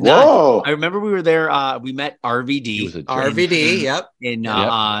 I was not. I remember we were there. We met RVD. RVD, yep. In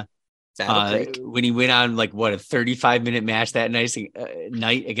when he went on like a 35-minute match that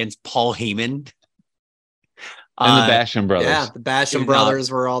night against Paul Heyman. And the Basham brothers. Yeah, the Basham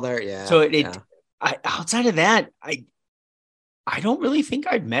brothers were all there. Yeah. So outside of that, I don't really think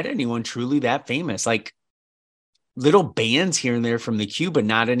I've met anyone truly that famous. Like little bands here and there from the queue, but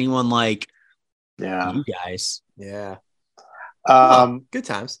not anyone like you guys. Yeah. Good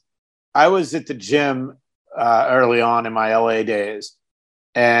times. I was at the gym early on in my LA days,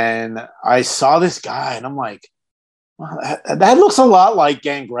 and I saw this guy, and I'm like, well, that looks a lot like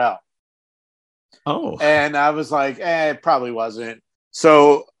Gangrel. Oh. And I was like, it probably wasn't.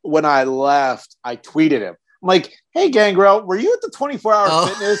 So when I left, I tweeted him. I'm like, hey, Gangrel, were you at the 24-hour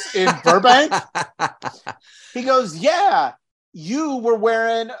fitness in Burbank? He goes, yeah, you were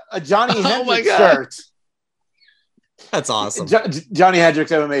wearing a Johnny Hendricks shirt. That's awesome. Johnny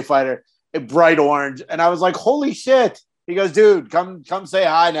Hendricks, MMA fighter, bright orange. And I was like, holy shit. He goes, dude, come say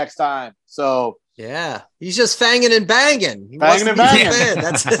hi next time. So yeah, he's just fanging and banging. Banging.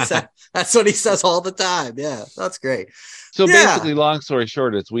 That's what he says all the time. Yeah, that's great. So basically, long story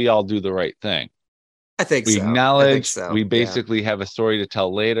short, is we all do the right thing. I think we so. acknowledge, we basically have a story to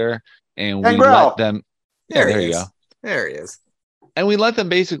tell later, and we let them. Yeah, there you go. There he is. And we let them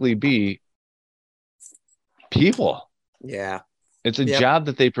basically be people. Yeah. It's a job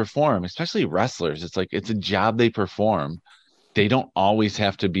that they perform, especially wrestlers. It's like, it's a job they perform. They don't always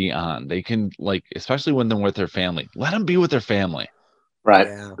have to be on. They can, like, especially when they're with their family, let them be with their family. Right.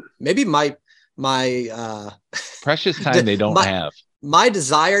 Yeah. Maybe my precious time they don't have. My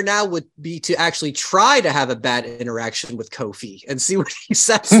desire now would be to actually try to have a bad interaction with Kofi and see what he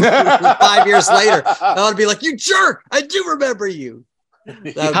says 5 years later. I would be like, you jerk. I do remember you.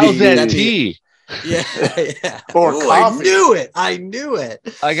 How's that tea? Yeah. Or coffee. I knew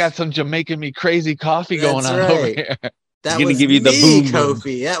it. I got some Jamaican me crazy coffee going on over here. That was give you the boom,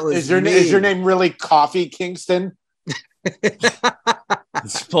 Kofi. That was is your name really Coffee Kingston?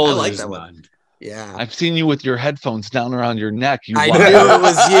 It's full I like that one. Yeah. I've seen you with your headphones down around your neck. I knew it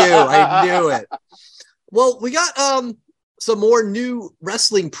was you. I knew it. Well, we got some more new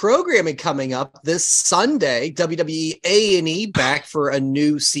wrestling programming coming up this Sunday. WWE A&E back for a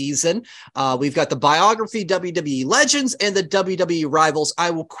new season. We've got the biography, WWE Legends, and the WWE Rivals. I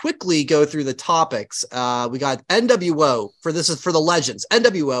will quickly go through the topics. We got NWO. This is for the Legends.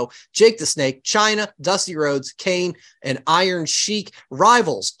 NWO, Jake the Snake, Chyna, Dusty Rhodes, Kane, and Iron Sheik.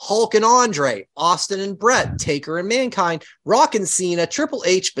 Rivals, Hulk and Andre, Austin and Brett, Taker and Mankind, Rock and Cena, Triple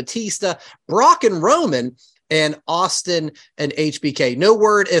H, Batista, Brock and Roman, and Austin and HBK. No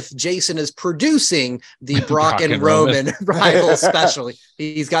word if Jason is producing the Brock and Roman rival special.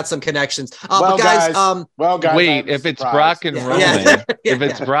 He's got some connections. But guys, wait, if it's Brock and Roman, if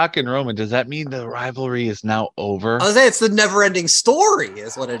it's Brock and Roman, does that mean the rivalry is now over? I was saying it's the never-ending story,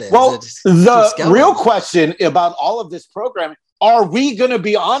 is what it is. Well, the real question about all of this programming: are we going to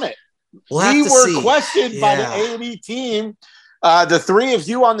be on it? We were questioned by the A&E team. The three of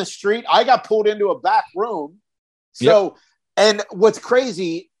you on the street. I got pulled into a back room. So, and what's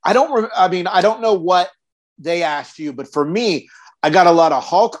crazy, I don't know what they asked you, but for me, I got a lot of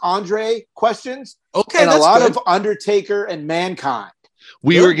Hulk Andre questions. Okay. And a lot of Undertaker and Mankind.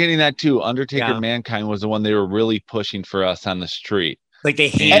 We were getting that too. Undertaker Mankind was the one they were really pushing for us on the street. Like they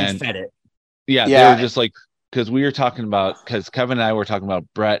hand-fed it. Yeah. They were just like, because Kevin and I were talking about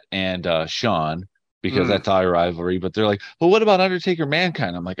Brett and Sean, because that's our rivalry, but they're like, well, what about Undertaker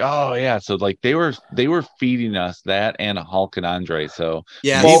Mankind? I'm like, oh yeah. So like they were feeding us that and Hulk and Andre. So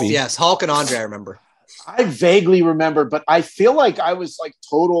yes, Hulk and Andre, I remember. I vaguely remember, but I feel like I was like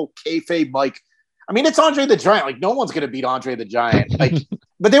total kayfabe. Like, I mean, it's Andre the Giant. Like, no one's gonna beat Andre the Giant. Like,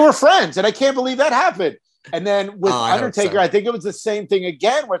 but they were friends, and I can't believe that happened. And then with Undertaker, I think it was the same thing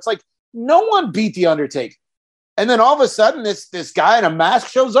again, where it's like no one beat the Undertaker, and then all of a sudden this guy in a mask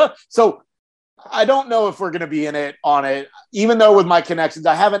shows up. So I don't know if we're going to be on it, even though with my connections,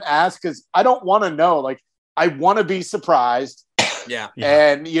 I haven't asked because I don't want to know. Like, I want to be surprised. Yeah.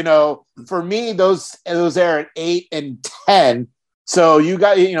 And, for me, those air at 8 and 10. So you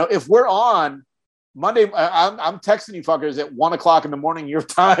got, if we're on, Monday, I'm texting you fuckers at 1:00 in the morning your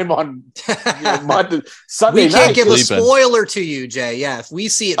time on Monday, Sunday night. We can't give a spoiler to you, Jay. Yeah, if we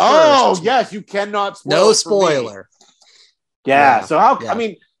see it first. Oh, yes, you cannot spoil no spoiler. Yeah. So I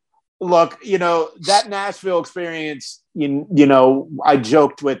mean, look, that Nashville experience, I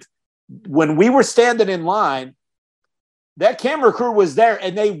joked with when we were standing in line, that camera crew was there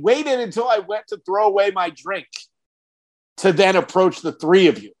and they waited until I went to throw away my drink to then approach the three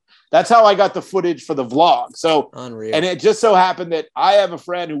of you. That's how I got the footage for the vlog. So, unreal. And it just so happened that I have a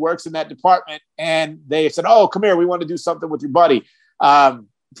friend who works in that department, and they said, "Oh, come here, we want to do something with your buddy."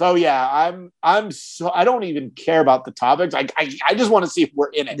 So yeah, I don't even care about the topics. I just want to see if we're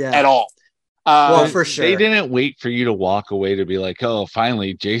in it at all. Well, for sure. They didn't wait for you to walk away to be like, "Oh,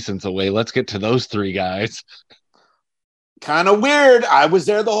 finally, Jason's away. Let's get to those three guys." Kind of weird. I was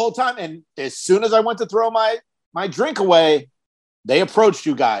there the whole time, and as soon as I went to throw my drink away, they approached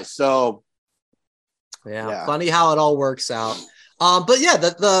you guys. So yeah, funny how it all works out. But yeah,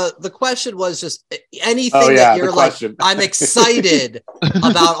 the question was just anything that you're like, I'm excited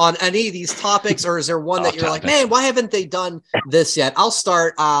about on any of these topics, or is there one that you're like, man, why haven't they done this yet? I'll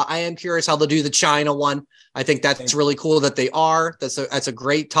start. I am curious how they'll do the China one. I think that's really cool that they are. That's a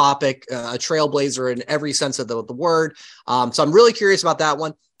great topic, a trailblazer in every sense of the word. So I'm really curious about that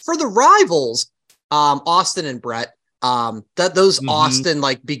one. For the rivals, Austin and Brett, those Austin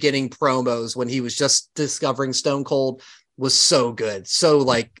like beginning promos when he was just discovering Stone Cold was so good. So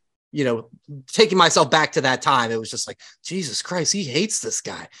like, taking myself back to that time, it was just like, Jesus Christ, he hates this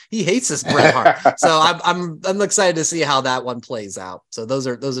guy. He hates this Bret Hart. So I'm excited to see how that one plays out. So those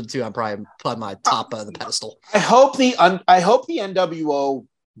are the two I'm probably put my top of the pedestal. I hope the NWO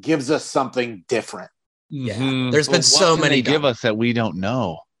gives us something different. Yeah, there's been so many they give us that we don't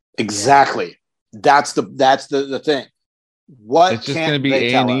know. Exactly. That's the thing. What it's just going to be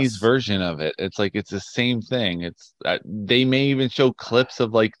A&E's version of it. It's like it's the same thing. It's they may even show clips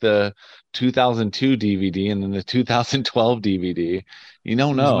of like the 2002 DVD and then the 2012 DVD. You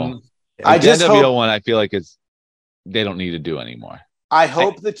don't know. I just NWO one. I feel like they don't need to do anymore. I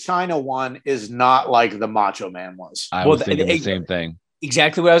hope the China one is not like the Macho Man was. I was thinking the same thing.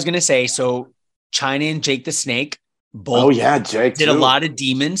 Exactly what I was going to say. So China and Jake the Snake both Jake did a lot of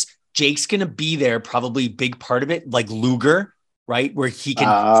demons. Jake's going to be there, probably big part of it, like Luger, right? Where he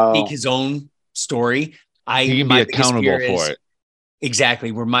can make his own story. He can be accountable for it.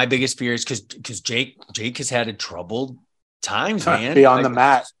 Exactly. Where my biggest fear is because Jake has had a troubled times, man. Beyond the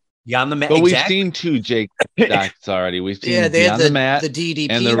mat. Beyond the mat. But we've seen two Jake Stacks already. We've seen Beyond the Mat, the DDP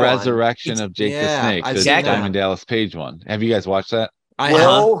and the resurrection of Jake the Snake, the Diamond Dallas Page one. Have you guys watched that?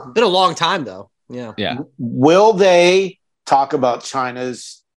 Been a long time though. Yeah. Will they talk about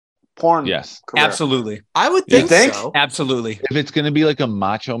China's porn? Yes, career? Absolutely. I would think so. Absolutely. If it's going to be like a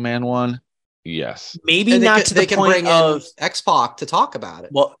Macho Man one, yes. Maybe not to the point of X-Pac to talk about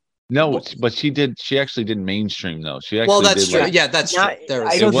it. Well, no, but she actually did mainstream though. She actually that's did true. Like, yeah, that's true.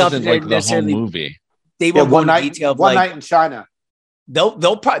 It wasn't like the whole movie. They will one night in China.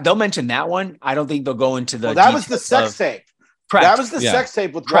 They'll mention that one. I don't think they'll go into the. Well, that was the sex tape. Correct. That was the sex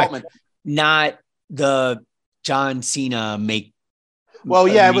tape with Waltman. Not the John Cena make. Well,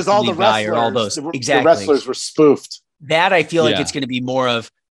 yeah, it was all the wrestlers. All those. The wrestlers were spoofed. That I feel like it's going to be more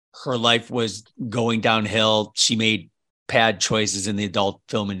of her life was going downhill. She made bad choices in the adult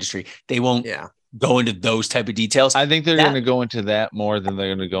film industry. They won't go into those type of details. I think they're going to go into that more than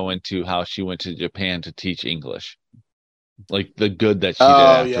they're going to go into how she went to Japan to teach English. Like the good that she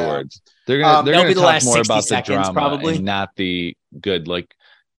did afterwards. They're going to talk more about the drama probably. And not the good. Like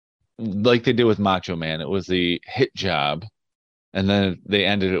they did with Macho Man. It was the hit job. And then they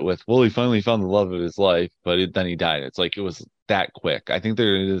ended it with, well, he finally found the love of his life, but then he died. It's like it was that quick. I think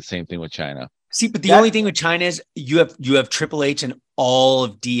they're going to do the same thing with China. See, but the only thing with China is you have Triple H and all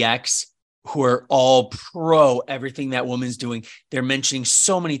of DX who are all pro everything that woman's doing. They're mentioning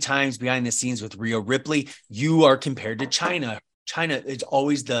so many times behind the scenes with Rhea Ripley. You are compared to China. China is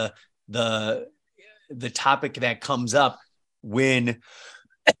always the topic that comes up when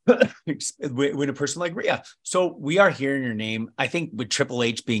a person like Rhea. So we are hearing your name. I think with Triple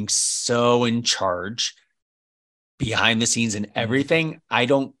H being so in charge behind the scenes and everything, I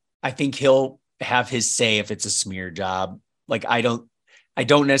think he'll have his say if it's a smear job. Like I don't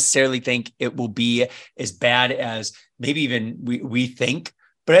necessarily think it will be as bad as maybe even we think,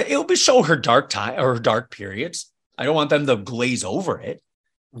 but it'll be show her dark time or her dark periods. I don't want them to glaze over it.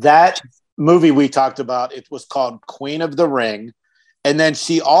 That movie we talked about, it was called Queen of the Ring. And then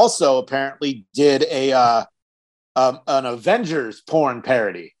she also apparently did an Avengers porn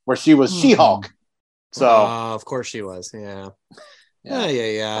parody where she was She-Hulk. So of course she was. Yeah.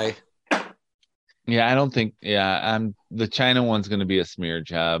 Yeah, I don't think. Yeah, the China one's going to be a smear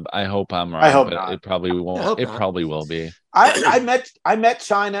job. I hope I'm right. I hope but not. It probably won't. It not. probably will be. I met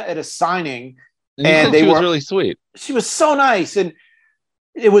China at a signing, And she was really sweet. She was so nice, and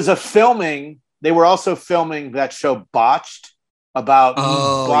it was a filming. They were also filming that show Botched about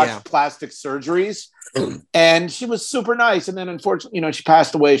botched plastic surgeries, and she was super nice. And then, unfortunately, she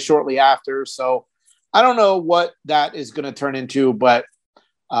passed away shortly after. So I don't know what that is going to turn into, but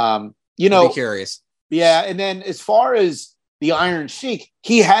I'll be curious. Yeah, and then as far as the Iron Sheik,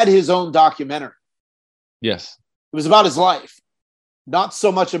 he had his own documentary. Yes, it was about his life, not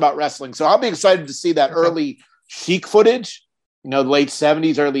so much about wrestling. So I'll be excited to see that early Sheik footage. The late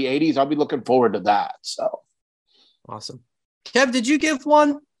 70s, early 80s. I'll be looking forward to that. So awesome. Kev, did you give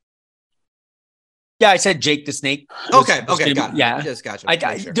one? Yeah, I said Jake the Snake. Okay, got it. Yeah, I just got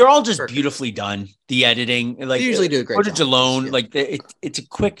you. Sure. They're all just beautifully done. The editing, they usually do a great footage job. alone, it's a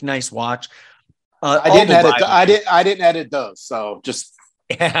quick, nice watch. I didn't edit those, so just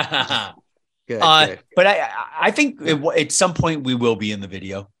good. But I think at some point we will be in the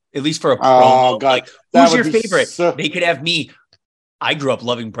video, at least for a promo. God, who's your favorite? They could have me. I grew up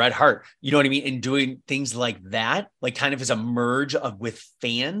loving Bret Hart. You know what I mean? And doing things like that, like kind of as a merge with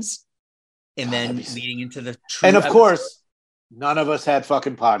fans, and then leading into the true. And of course, none of us had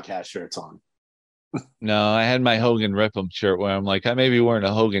fucking podcast shirts on. No, I had my Hogan Rip'em shirt where I'm like, I may be wearing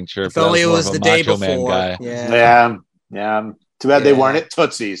a Hogan shirt. If only it was the day before. Guy. Yeah. Too bad they weren't at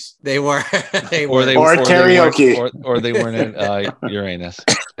Tootsie's. They were. Or karaoke. Or they weren't at Uranus.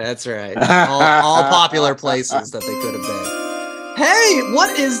 That's right. All popular places that they could have been. Hey,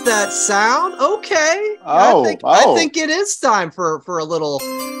 what is that sound? Okay. I think it is time for a little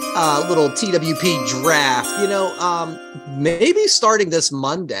TWP draft. Maybe starting this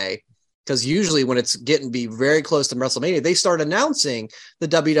Monday, because usually when it's getting to be very close to WrestleMania, they start announcing the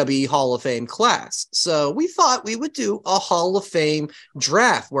WWE Hall of Fame class. So we thought we would do a Hall of Fame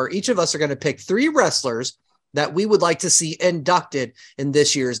draft where each of us are going to pick 3 wrestlers that we would like to see inducted in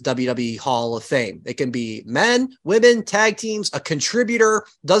this year's WWE Hall of Fame. It can be men, women, tag teams, a contributor,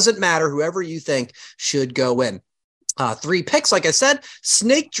 doesn't matter, whoever you think should go in. 3 picks, like I said,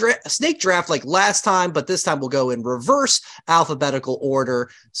 snake draft like last time, but this time we'll go in reverse alphabetical order.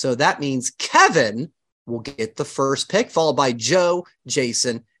 So that means Kevin will get the first pick, followed by Joe,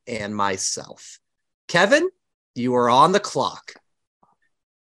 Jason, and myself. Kevin, you are on the clock.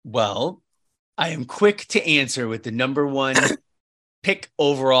 Well, I am quick to answer with the number 1 pick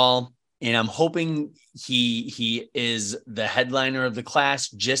overall, and I'm hoping he is the headliner of the class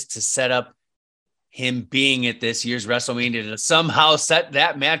just to set up him being at this year's WrestleMania to somehow set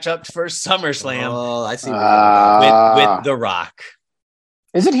that matchup for SummerSlam. Oh, I see. With The Rock.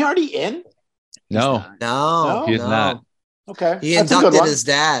 Isn't he already in? No, he's not. Okay. He inducted his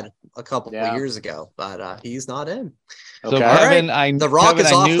dad a couple of years ago, but he's not in. So Kevin, The Rock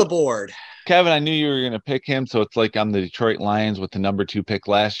is off the board. Kevin, I knew you were going to pick him, so it's like I'm the Detroit Lions with the number 2 pick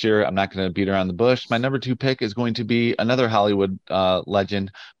last year. I'm not going to beat around the bush. My number 2 pick is going to be another Hollywood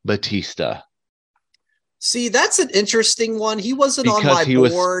legend, Batista. See, that's an interesting one. He wasn't on my board. He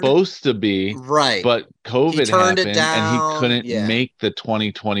was supposed to be, right? But COVID happened, and he couldn't make the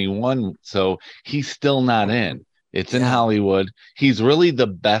 2021, so he's still not in. It's in Hollywood. He's really the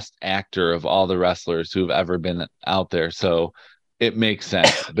best actor of all the wrestlers who've ever been out there, so it makes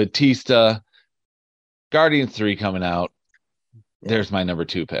sense. Batista, Guardians 3 coming out. There's my number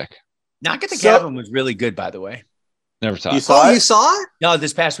 2 pick. Knock at the Cabin was really good, by the way. Never saw it. You saw it? No,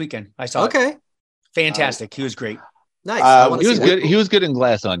 this past weekend. I saw it. Okay. He was great. Nice. He was good. He was good in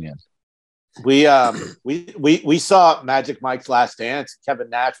Glass Onion. We saw Magic Mike's Last Dance. Kevin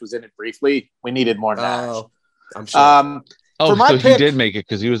Nash was in it briefly. We needed more Nash. I'm sure. So he did make it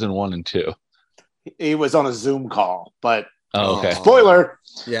because he was in 1 and 2. He was on a Zoom call, but okay. Spoiler.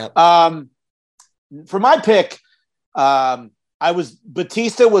 Yeah. For my pick,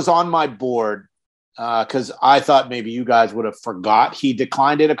 Batista was on my board because I thought maybe you guys would have forgot he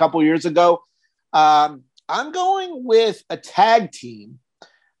declined it a couple years ago. I'm going with a tag team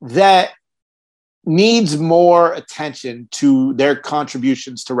that needs more attention to their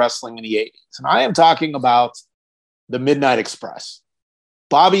contributions to wrestling in the 80s. And I am talking about the Midnight Express.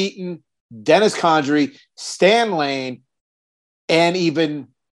 Bob Eaton, Dennis Condrey, Stan Lane, and even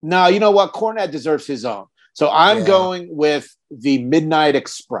now, you know what? Cornette deserves his own. So I'm going with the Midnight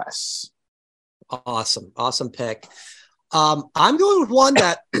Express. Awesome pick. I'm going with one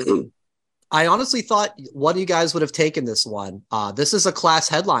that I honestly thought one of you guys would have taken this one. This is a class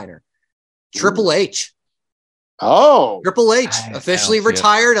headliner. Triple H. Oh. Triple H officially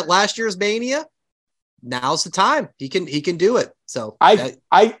retired at last year's Mania. Now's the time. He can do it. So I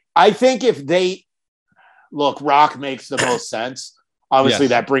think if they look, Rock makes the most sense. Obviously,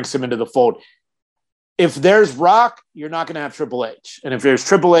 Yes. that brings him into the fold. If there's Rock, you're not going to have Triple H. And if there's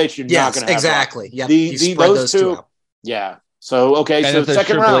Triple H, you're not going to have exactly. Rock. Yep. The, You spread those two out. Yeah. So, okay. And So if there's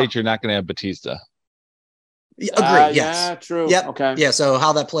second Triple round. H, you're not going to have Batista. Agree. Yes. Yeah, true. Yep. Okay. Yeah. So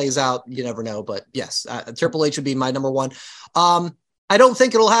how that plays out, you never know. But yes, Triple H would be my number one. I don't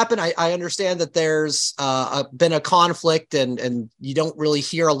think it'll happen. I understand that there's been a conflict and you don't really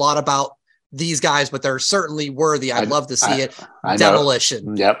hear a lot about these guys, but they're certainly worthy. I'd love to see it.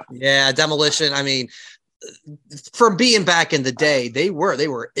 Demolition. Yep. Yeah. Demolition. I mean, from being back in the day, they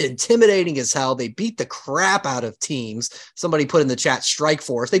were intimidating as hell. They beat the crap out of teams. Somebody put in the chat Strike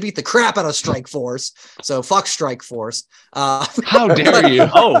Force. They beat the crap out of Strike Force. So fuck Strike Force. How dare you?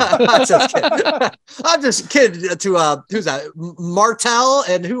 I'm just kidding. To who's that? Martel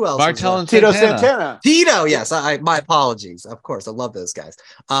and who else? Martel and Tito Santana. Santana. Tito. Yes. My apologies. Of course. I love those guys.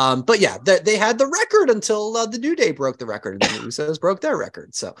 But yeah, they had the record until the New Day broke the record and then the Usos broke their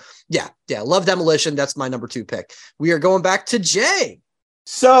record. So yeah. Love Demolition. That's my number 2 pick. We are going back to Jay.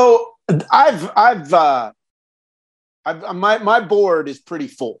 So my board is pretty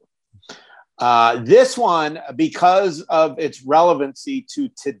full. This one, because of its relevancy to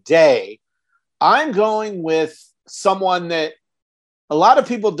today, I'm going with someone that a lot of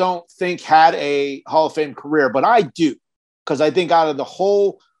people don't think had a Hall of Fame career, but I do, because I think out of the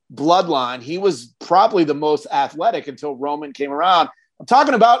whole bloodline, he was probably the most athletic until Roman came around. I'm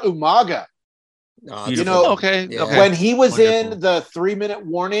talking about Umaga. Okay. When he was in the 3-minute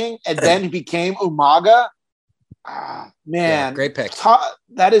warning and then he became Umaga, man, great pick.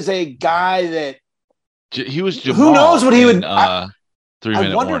 That is a guy that he was. Jamal who knows what he would?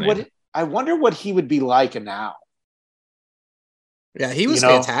 3-minute warning. I wonder what he would be like now. Yeah, he was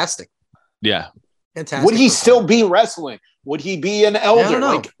fantastic. Yeah, fantastic. Would he still be wrestling? Would he be an elder?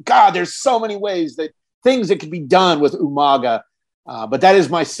 Like, God, there's so many ways things that could be done with Umaga. But that is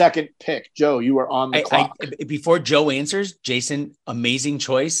my second pick. Joe, you are on the clock. Before Joe answers, Jason, amazing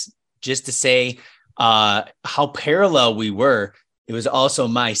choice. Just to say how parallel we were, it was also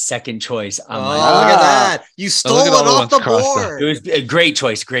my second choice. Look at that. You stole it off the board. It was a great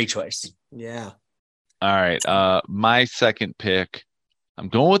choice. Great choice. Yeah. All right. My second pick, I'm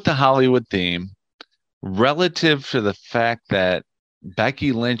going with the Hollywood theme relative to the fact that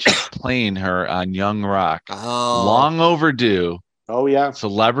Becky Lynch is playing her on Young Rock. Oh. Long overdue. Oh, yeah.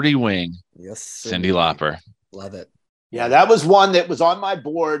 Celebrity Wing. Yes. Cyndi Lauper. Love it. Yeah, that was one that was on my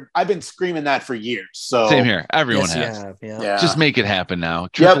board. I've been screaming that for years. So same here. Everyone has. Yeah. Just make it happen now.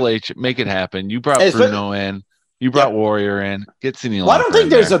 Triple H, make it happen. You brought Bruno in. You brought Warrior in. Get Cyndi Lauper. Well, I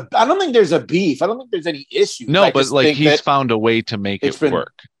don't think there's a beef. I don't think there's any issue. No, but like he's found a way to make it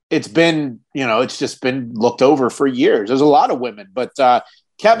work. It's been, it's just been looked over for years. There's a lot of women, but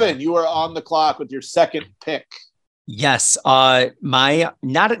Kevin, you are on the clock with your second pick. Yes. My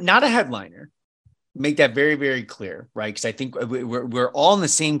not a headliner. Make that very, very clear, right? Because I think we're all in the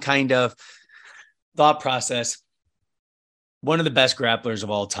same kind of thought process. One of the best grapplers of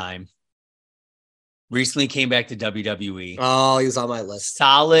all time. Recently came back to WWE. Oh, he was on my list.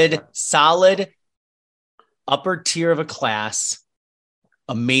 Solid upper tier of a class.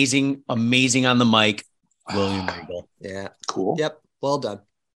 Amazing on the mic. William Regal. Yeah. Cool. Yep. Well done.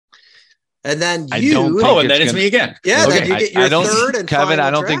 And then and then it's me again. Yeah, okay. then you get your third and Kevin, final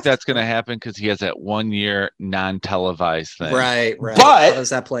I don't draft. think that's going to happen because he has that 1 year non-televised thing. Right. But how does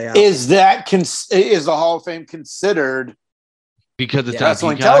that play out? Is the Hall of Fame considered because it's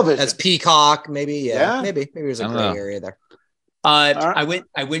on television? That's Peacock, maybe. Yeah. Maybe there's a gray area there. I went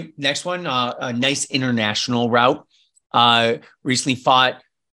next one. A nice international route. Recently fought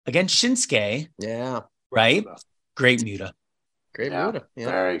against Shinsuke. Yeah. Right. Great Muta. Great Muta. Yeah.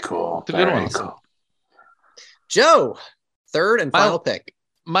 Very cool. It's a good one. Cool. Joe, third and final pick.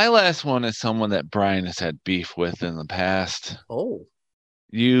 My last one is someone that Brian has had beef with in the past. Oh.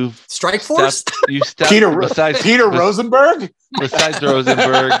 You've Strike Force? Peter Rosenberg? Besides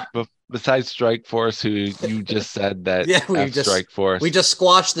Rosenberg, besides Strike Force, who you just said that Strike Force. We just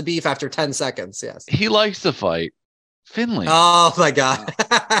squashed the beef after 10 seconds, yes. He likes to fight. Finley. Oh my God.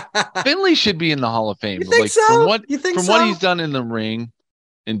 Finley should be in the Hall of Fame. You think so? From what so? He's done in the ring,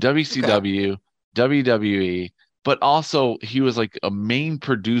 in WCW, WWE, but also he was like a main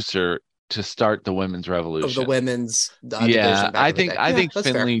producer to start the women's revolution. Of the women's division I think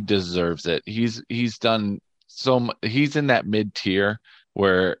Finley fair. Deserves it. He's done he's in that mid tier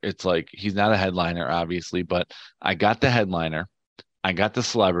where it's like he's not a headliner, obviously, but I got the headliner, I got the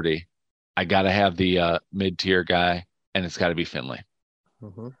celebrity, I got to have the mid tier guy. And it's got to be Finley.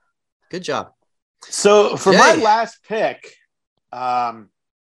 Mm-hmm. Good job. So for my last pick,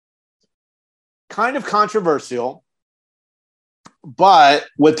 kind of controversial, but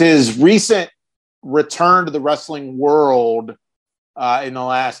with his recent return to the wrestling world in the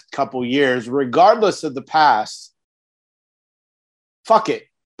last couple years, regardless of the past, fuck it.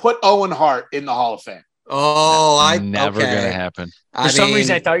 Put Owen Hart in the Hall of Fame. Oh, never gonna happen. For some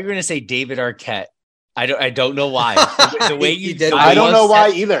reason, I thought you were gonna say David Arquette. I don't know why. The way you did, I don't know why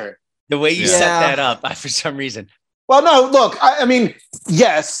either. The way you set that up, for some reason. Well, no, look, I mean,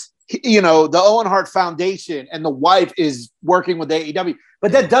 yes, you know, the Owen Hart Foundation and the wife is working with AEW,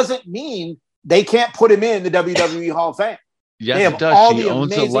 but that doesn't mean they can't put him in the WWE Hall of Fame. Yes, it does. She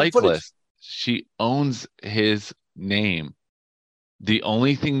owns a like list. She owns his name. The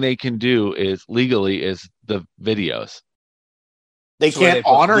only thing they can do is legally is the videos. They can't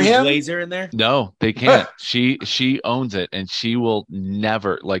honor him. Laser in there? No, they can't. She owns it, and she will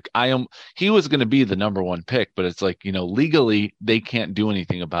never. He was going to be the number one pick, but it's like, you know, legally they can't do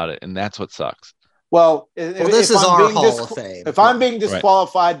anything about it, and that's what sucks. Well, this is our Hall of Fame. If I'm being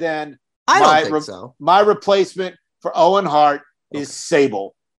disqualified, then I don't think so. My replacement for Owen Hart is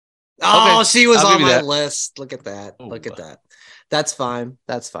Sable. Oh, okay. She was on my list. Look at that. Look at that. That's fine.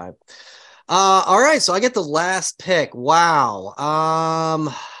 That's fine. All right, so I get the last pick. Wow.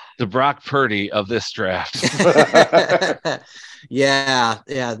 The Brock Purdy of this draft. yeah.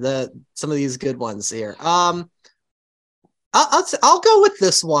 Some of these good ones here. I'll go with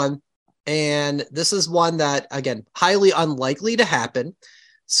this one, and this is one that, again, highly unlikely to happen.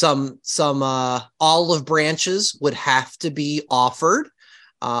 Some olive branches would have to be offered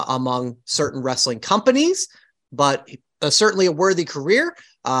among certain wrestling companies, but certainly a worthy career.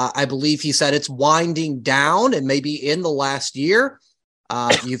 I believe he said it's winding down and maybe in the last year.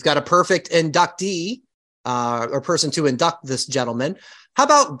 You've got a perfect inductee or person to induct this gentleman. How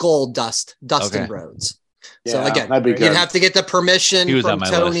about Goldust, Dustin Rhodes? Yeah, so again, you'd have to get the permission from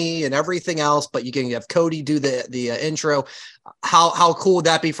Tony and everything else, but you can have Cody do the intro. How cool would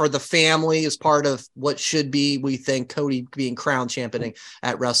that be for the family as part of what should be, we think, Cody being crowned champion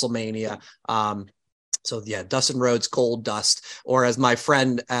at WrestleMania? So yeah, Dustin Rhodes, Goldust, or as my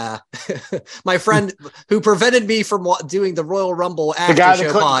friend who prevented me from doing the Royal Rumble after the guy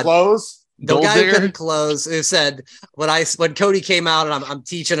that couldn't close. The guy who couldn't close, who said when Cody came out, and I'm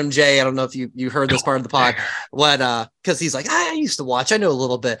teaching him, Jay, I don't know if you heard this part of the pod, because he's like, I used to watch, I know a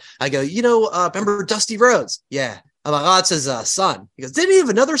little bit. I go, remember Dusty Rhodes? Yeah. I'm like, oh, it's his son. He goes, didn't he have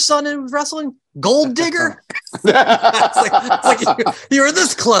another son in wrestling? Gold Digger? it's like you were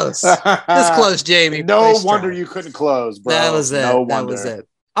this close. This close, Jamie. No wonder you couldn't close, bro. That was it. No that was it.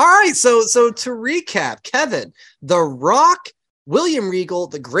 All right. So to recap, Kevin, The Rock, William Regal,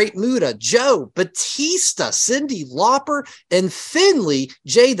 The Great Muta, Joe, Batista, Cyndi Lauper, and Finley,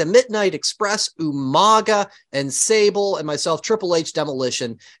 Jay, The Midnight Express, Umaga, and Sable, and myself, Triple H,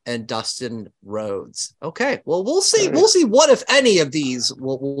 Demolition, and Dustin Rhodes. Okay, well, we'll see. We'll see what, if any, of these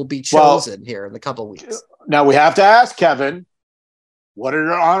will be chosen here in a couple of weeks. Now we have to ask Kevin, what are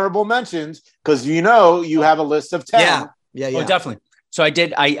your honorable mentions? Because you have a list of 10. Yeah. Oh, definitely. So I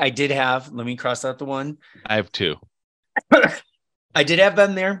did have. Let me cross out the one. I have 2. I did have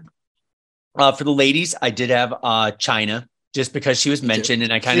them there. For the ladies, I did have Chyna, just because she was mentioned,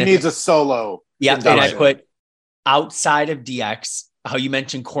 and I kind of needs a solo. Yeah, and I put outside of DX. How you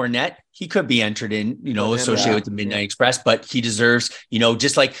mentioned Cornette, he could be entered in, associated with the Midnight Express, but he deserves,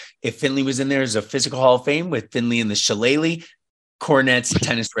 just like if Finley was in there as a physical Hall of Fame with Finley and the Shillelagh, Cornette's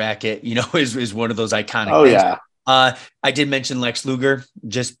tennis racket, is one of those iconic. Oh things. Yeah. I did mention Lex Luger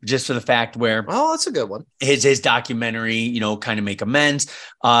just for the fact where that's a good one. His documentary, kind of make amends.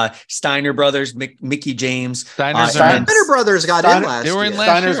 Steiner brothers, Mickey James, Steiner brothers got in last year. They were in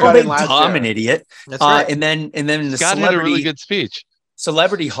last year. I'm an idiot. That's right. And then the Scott had a really good speech.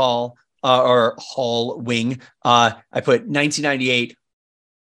 Celebrity Hall or Hall Wing. I put 1998.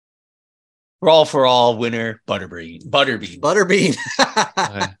 Brawl for All winner Butterbean. Butterbean.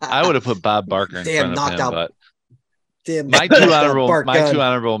 Okay. I would have put Bob Barker in front of him, but. Damn, my two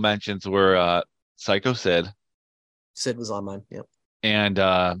honorable mentions were Psycho Sid. Sid was on mine. Yep. And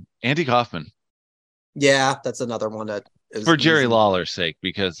Andy Kaufman. Yeah, that's another one that is for Jerry Lawler's sake,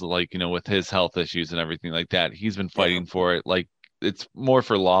 because with his health issues and everything like that, he's been fighting for it. Like, it's more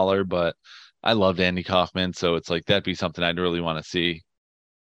for Lawler, but I loved Andy Kaufman, so it's like that'd be something I'd really want to see.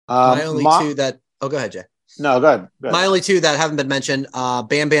 My only two that go ahead, Jay. No, go ahead. My only two that haven't been mentioned,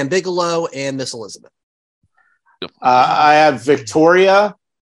 Bam Bam Bigelow and Miss Elizabeth. I have Victoria.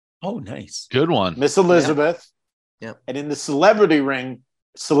 Oh, nice. Good one. Miss Elizabeth. Yeah. And in the celebrity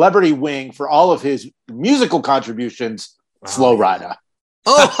wing for all of his musical contributions, Flow Rider.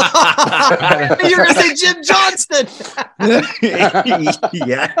 Oh, you're gonna say Jim Johnston.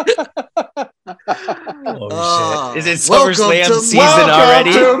 Yeah. Oh, shit! Is it SummerSlam season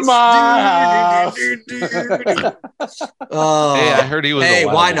already? To my house. Oh, I heard he was. Hey,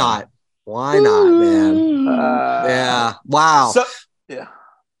 why not? Why not, man? Yeah. Wow. So, yeah.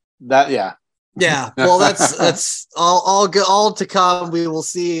 Yeah. Yeah. Well, that's all to come. We will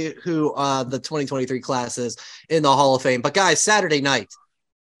see who the 2023 class is in the Hall of Fame. But guys, Saturday night,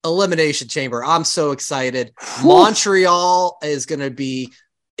 Elimination Chamber. I'm so excited. Montreal is going to be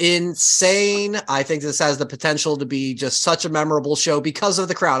insane. I think this has the potential to be just such a memorable show because of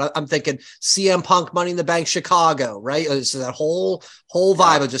the crowd. I'm thinking CM Punk, Money in the Bank, Chicago, right? So that whole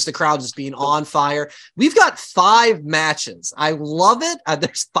vibe of just the crowd just being on fire. We've got 5 matches. I love it.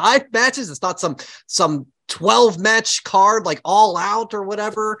 There's 5 matches. It's not some 12 match card like All Out or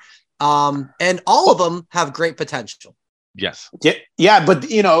whatever. And all of them have great potential. Yes. Yeah, but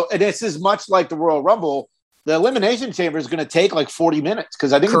this is much like the Royal Rumble. The Elimination Chamber is going to take like 40 minutes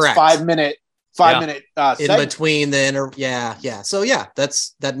because I think it's 5 minute in between the yeah. So yeah,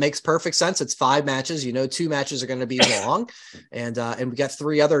 that makes perfect sense. It's 5 matches. 2 matches are going to be long, and we got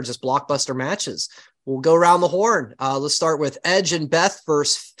 3 other just blockbuster matches. We'll go around the horn. Let's start with Edge and Beth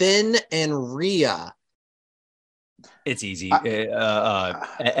versus Finn and Rhea. It's easy.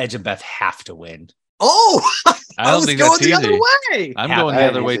 Edge and Beth have to win. Oh, I don't think that's the easy. Other way. I'm going the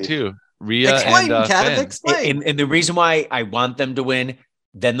other way too. Rhea explain, and Kevin, Finn. explain. And the reason why I want them to win,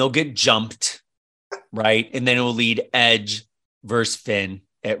 then they'll get jumped, right? And then it will lead Edge versus Finn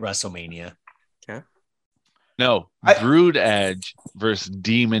at WrestleMania. Okay. No, Brood Edge versus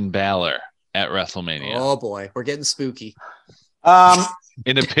Demon Balor at WrestleMania. Oh boy, we're getting spooky.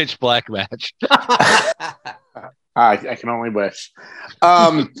 In a pitch black match. I can only wish.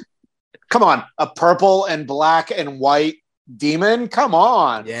 Come on, a purple and black and white demon. Come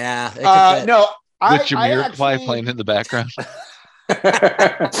on. Yeah. No, with Jamiroquai playing in the background.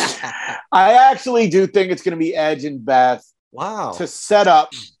 I actually do think it's going to be Edge and Beth. Wow. To set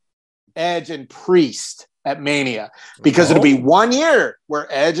up Edge and Priest at Mania because it'll be 1 year where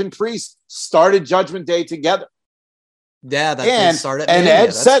Edge and Priest started Judgment Day together. Yeah, that started. And Mania. Edge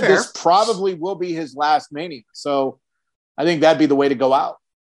That's said fair. this probably will be his last Mania, so I think that'd be the way to go out.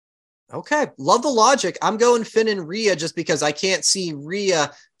 Okay, love the logic. I'm going Finn and Rhea just because I can't see Rhea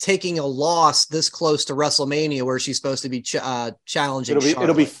taking a loss this close to WrestleMania, where she's supposed to be challenging.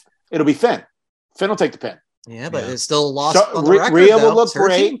 It'll be Finn. Finn will take the pin. Yeah, but it's still a loss. On the record, Rhea will though. look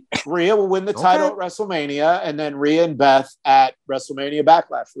great. Rhea will win the title at WrestleMania, and then Rhea and Beth at WrestleMania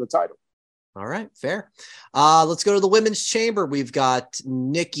Backlash for the title. All right, fair. Let's go to the Women's Chamber. We've got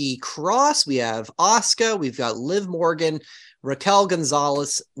Nikki Cross. We have Asuka. We've got Liv Morgan, Raquel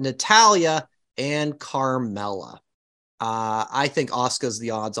Gonzalez, Natalya, and Carmella. I think Asuka's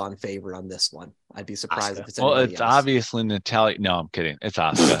the odds-on favorite on this one. I'd be surprised if it's anybody else. Obviously Natalya. No, I'm kidding. It's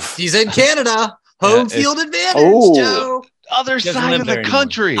Asuka. She's in Canada. Home field advantage, Joe. Other side of the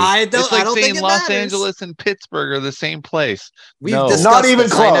country. It's like saying Los Angeles and Pittsburgh are the same place. Not even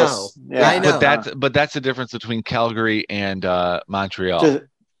close. I know. But that's the difference between Calgary and Montreal.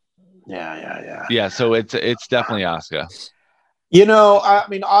 Yeah. So it's definitely Asuka. I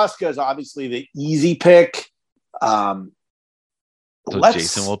mean, Asuka is obviously the easy pick. So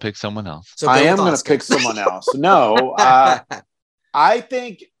Jason will pick someone else. So I am going to pick someone else. No, I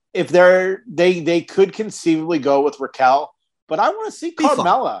think if they could conceivably go with Raquel, but I want to see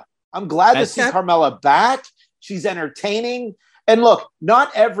Carmella. I'm glad to see Carmella back. She's entertaining. And look,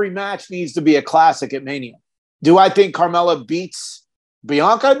 not every match needs to be a classic at Mania. Do I think Carmella beats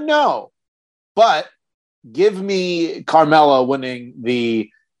Bianca? No. But give me Carmella winning the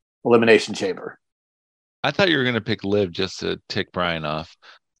Elimination Chamber. I thought you were going to pick Liv just to tick Brian off.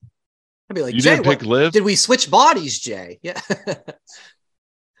 I'd be like, you Jay, didn't pick Liv? Did we switch bodies, Jay? Yeah.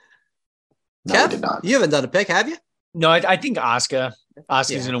 No, Kev, I did not. You haven't done a pick, have you? No, I think Asuka's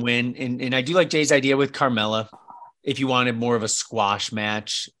going to win. And I do like Jay's idea with Carmella. If you wanted more of a squash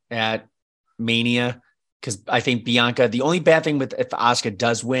match at Mania, because I think Bianca, the only bad thing with if Asuka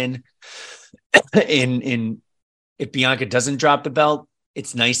does win if Bianca doesn't drop the belt,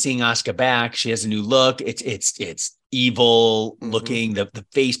 it's nice seeing Asuka back. She has a new look. It's evil looking. The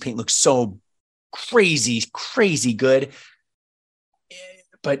face paint looks so crazy good.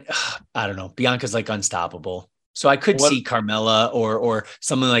 But I don't know. Bianca's like unstoppable. So I could see Carmella or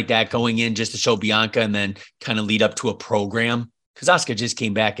something like that going in just to show Bianca and then kind of lead up to a program. Because Asuka just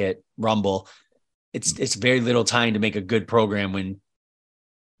came back at Rumble. It's very little time to make a good program when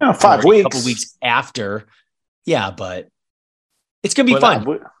 5 weeks. A couple weeks after. Yeah, but It's gonna be fun.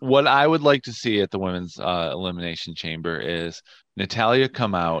 What I would like to see at the women's elimination chamber is Natalya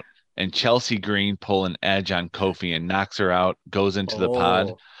come out and Chelsea Green pull an edge on Kofi and knocks her out, goes into the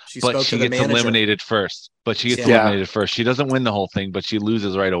pod, but she gets eliminated first. She doesn't win the whole thing, but she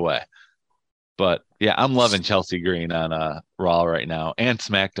loses right away. But yeah, I'm loving Chelsea Green on Raw right now and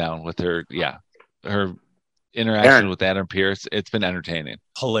SmackDown with her interaction with Adam Pearce. It's been entertaining.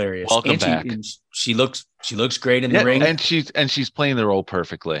 Hilarious. Welcome back. She looks great in the ring. And she's playing the role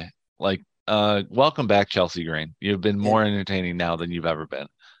perfectly. Like, welcome back, Chelsea Green. You've been more entertaining now than you've ever been.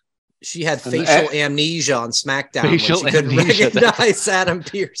 She had facial amnesia on SmackDown when she couldn't recognize Adam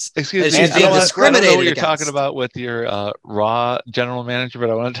Pearce. Excuse me, she's being discriminated I don't know what you're against. talking about with your Raw general manager, but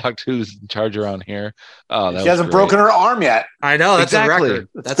I want to talk to who's in charge around here. She hasn't broken her arm yet. I know, that's exactly. a record.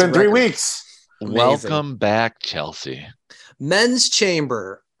 It's been 3 weeks. Amazing. Welcome back, Chelsea. Men's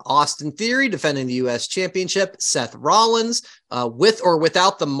chamber. Austin Theory defending the U.S. Championship. Seth Rollins, with or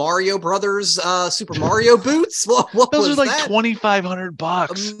without the Mario Brothers Super Mario boots. What Those was are like that?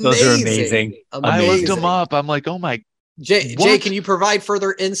 $2,500. Those are amazing. I looked them up. I'm like, oh my. Jay, can you provide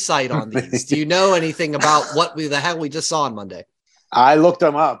further insight on these? Do you know anything about what the hell we just saw on Monday? I looked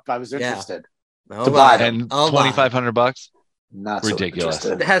them up. I was interested to buy them. And $2,500. Not ridiculous.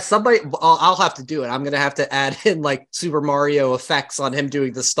 So has somebody? I'll have to do it. I'm gonna have to add in like Super Mario effects on him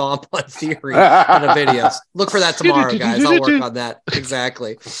doing the stomp on Theory on the videos. Look for that tomorrow, guys. I'll work on that.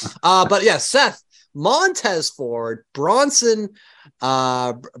 Exactly. But yeah, Seth, Montez Ford, Bronson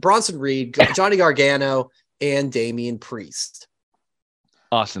Reed, Johnny Gargano, and Damian Priest.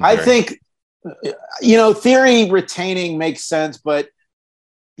 Awesome. I think Theory retaining makes sense, but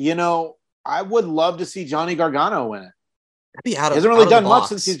I would love to see Johnny Gargano win it. He hasn't really done much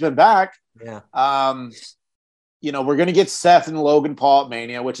since he's been back. Yeah. We're going to get Seth and Logan Paul at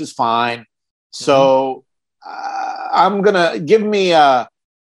Mania, which is fine. So I'm going to give me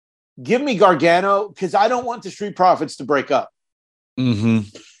Gargano because I don't want the Street Profits to break up. Mm-hmm.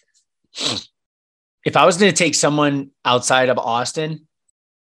 If I was going to take someone outside of Austin,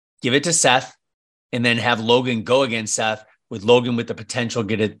 give it to Seth and then have Logan go against Seth with Logan with the potential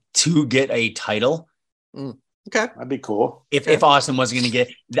to get a title. Okay, that'd be cool. If Austin wasn't going to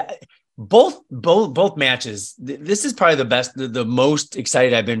get that, both matches, this is probably the best, the most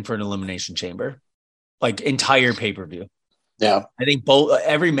excited I've been for an Elimination Chamber, like entire pay-per-view. Yeah, I think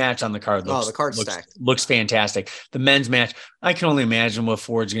every match on the card looks fantastic. The men's match, I can only imagine what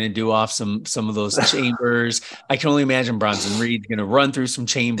Ford's going to do off some of those chambers. I can only imagine Bronson Reed's going to run through some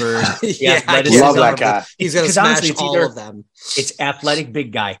chambers. I love that guy. He's going to smash all of them. It's athletic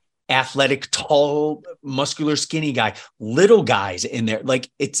big guy, athletic tall muscular skinny guy, little guys in there.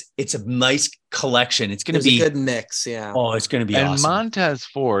 Like it's a nice collection. It's going to be a good mix. Yeah. Oh, it's going to be awesome. And Montez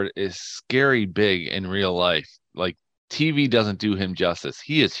Ford is scary big in real life. Like TV doesn't do him justice.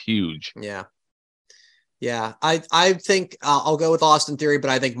 He is huge. Yeah. Yeah. I think I'll go with Austin Theory, but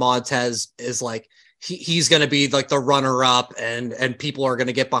I think Montez is like, he's going to be like the runner up and people are going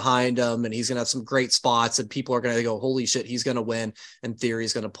to get behind him and he's going to have some great spots and people are going to go, holy shit, he's going to win. And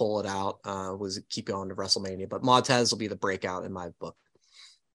Theory's going to pull it out, keep going to WrestleMania, but Montez will be the breakout in my book.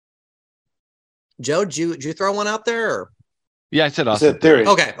 Joe, did you throw one out there? Or? Yeah, I said Austin Theory.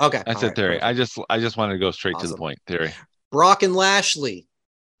 Okay. I said Theory. Perfect. I just wanted to go straight to the point. Theory. Brock and Lashley.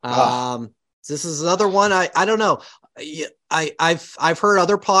 This is another one. I don't know. I've heard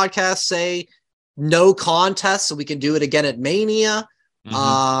other podcasts say no contest, so we can do it again at Mania.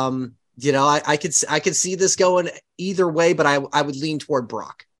 Mm-hmm. I could see this going either way, but I would lean toward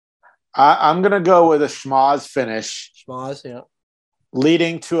Brock. I'm gonna go with a schmoz finish. Schmoz, yeah.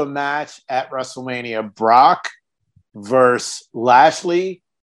 Leading to a match at WrestleMania: Brock versus Lashley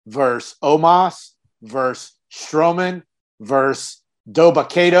versus Omos versus Strowman versus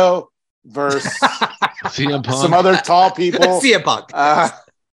Dobakato versus some other tall people. CM Punk.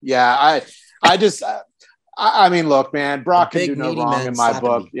 I mean, look, man, Brock can do no wrong in my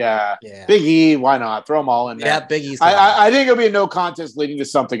book. Yeah. Big E, why not? Throw them all in there. Yeah, Big E's. I think it'll be a no contest leading to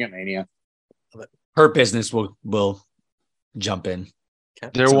something at Mania. Hurt Business will jump in.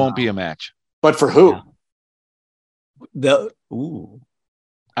 There won't be a match. But for who? Yeah.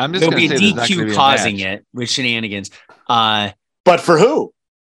 I'm just there'll be a DQ be causing it with shenanigans. But for who?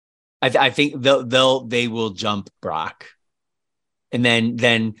 I think they will jump Brock, and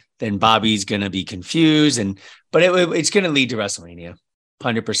then Bobby's gonna be confused, but it's gonna lead to WrestleMania,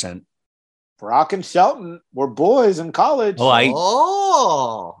 100%. Brock and Shelton were boys in college. I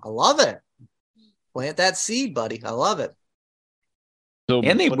love it. Plant that seed, buddy. I love it. So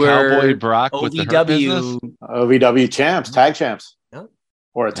and they were Cowboy Brock with the Hurt Business? OVW champs, tag champs,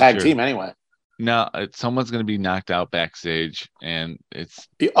 or a tag team anyway. No, someone's going to be knocked out backstage, and it's.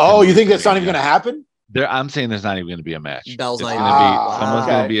 Oh, you think that's not even going to happen? I'm saying there's not even going to be a match. Bell's not someone's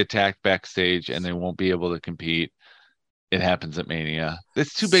going to be attacked backstage, and they won't be able to compete. It happens at Mania.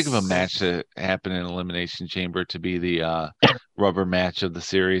 It's too big of a match to happen in Elimination Chamber to be the rubber match of the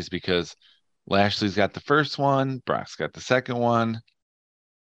series because Lashley's got the first one, Brock's got the second one.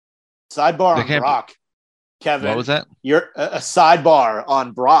 Sidebar on Brock. Kevin, what was that? You're a sidebar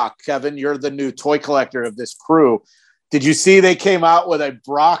on Brock. Kevin, you're the new toy collector of this crew. Did you see they came out with a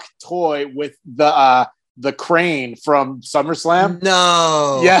Brock toy with the crane from SummerSlam?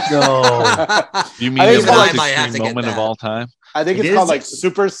 No. Yeah. No. You mean the most extreme moment of all time? I think it's called like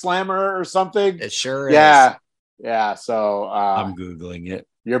Super Slammer or something. It sure is. Yeah. Yeah. So I'm Googling it.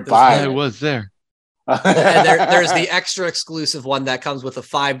 You're buying. It was there. And there's the extra exclusive one that comes with a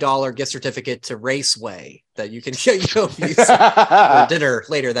 $5 gift certificate to Raceway that you can use for dinner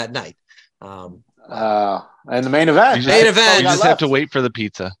later that night. And the main event. You just have to wait for the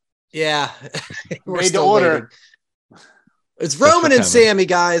pizza. Yeah, we're still order. Waiting. It's Roman and Sammy,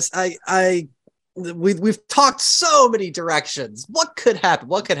 guys. We've talked so many directions. What could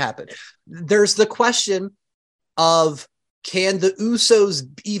happen? There's the question of can the Usos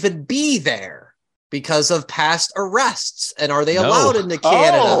even be there because of past arrests, and are they allowed into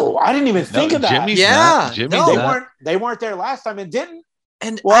Canada? Oh, I didn't even think of that. Jimmy's they weren't there last time and didn't.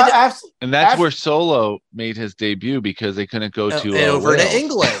 And that's where Solo made his debut because they couldn't go to over to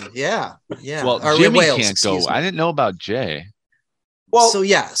England. Yeah. Well, Jimmy can't go. I didn't know about Jay. Well,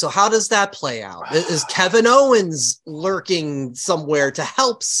 so how does that play out? Is Kevin Owens lurking somewhere to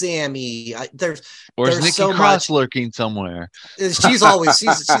help Sammy? There's Nikki Cross lurking somewhere? She's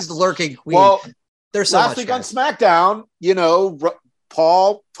the lurking queen. Well, there's so last week on SmackDown,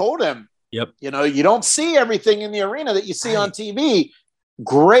 Paul told him, "Yep, you don't see everything in the arena that you see on TV."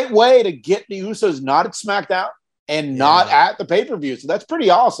 Great way to get the Usos not at SmackDown and not at the pay-per-view. So that's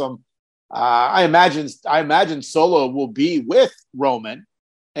pretty awesome. I imagine Solo will be with Roman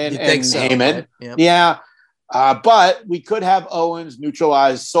and Heyman. Right? Yep. Yeah. But we could have Owens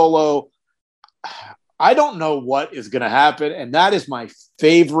neutralize Solo. I don't know what is going to happen. And that is my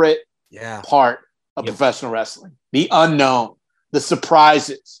favorite part of professional wrestling. The unknown, the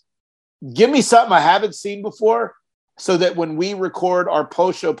surprises. Give me something I haven't seen before so that when we record our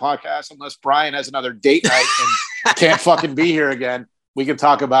post-show podcast, unless Brian has another date night and can't fucking be here again, we can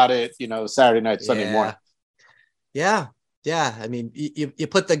talk about it, Saturday night, Sunday morning. Yeah. I mean, you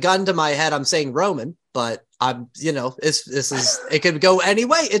put the gun to my head. I'm saying Roman, but it could go any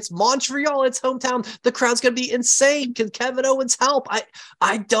way. It's Montreal, it's hometown. The crowd's going to be insane. Can Kevin Owens help?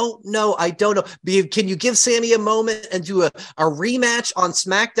 I don't know. Can you give Sammy a moment and do a rematch on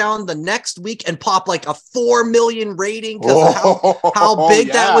SmackDown the next week and pop like a 4 million rating because of how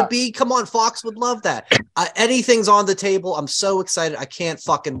big that would be? Come on, Fox would love that. Anything's on the table. I'm so excited. I can't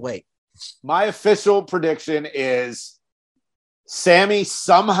fucking wait. My official prediction is Sammy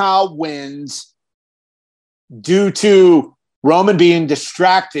somehow wins due to Roman being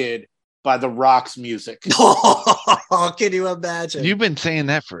distracted by The Rock's music. Oh, can you imagine? You've been saying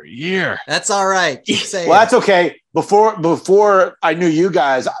that for a year. That's all right. Keep saying that's okay. Before I knew you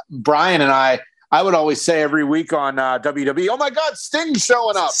guys, Brian and I would always say every week on WWE, "Oh my God, Sting's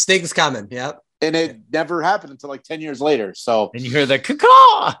showing up." Sting's coming. Yep. And it never happened until like 10 years later. So and you hear the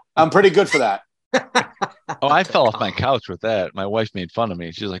caw. I'm pretty good for that. Oh, I fell off my couch with that. My wife made fun of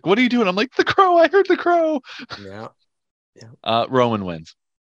me. She's like, "What are you doing?" I'm like, "The crow. I heard the crow." Yeah. Roman wins.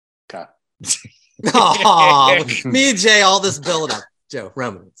 Okay. Me and Jay, all this build up. Joe,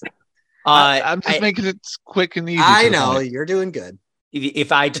 Roman wins. I'm just making it quick and easy. I know you're doing good.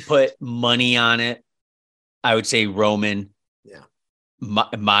 If I had to put money on it, I would say Roman. Yeah.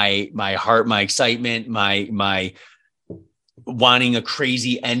 My heart, my excitement, my wanting a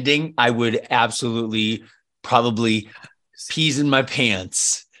crazy ending, I would absolutely probably peas in my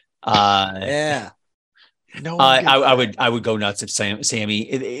pants. Yeah. I would go nuts if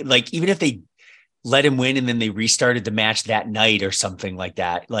Sammy, like even if they let him win and then they restarted the match that night or something like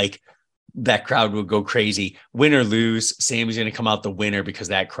that, like that crowd would go crazy. Win or lose, Sammy's going to come out the winner because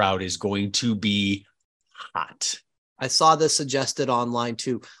that crowd is going to be hot. I saw this suggested online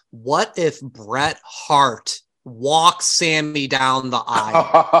too. What if Bret Hart walks Sammy down the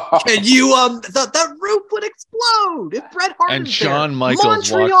aisle? Can you the roof would explode if Bret Hart and is Shawn there. Michaels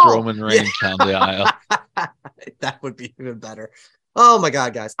Montreal. walks Roman Reigns down the aisle. That would be even better. Oh my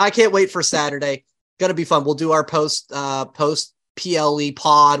God, guys. I can't wait for Saturday. Gonna be fun. We'll do our post PLE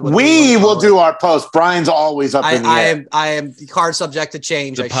pod. We will do our post. Brian's always up in the air. I am card subject to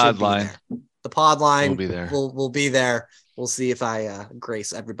change. The pod line. The pod line will be there. We'll be there. We'll see if I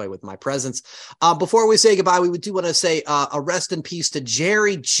grace everybody with my presence. Before we say goodbye, we do want to say a rest in peace to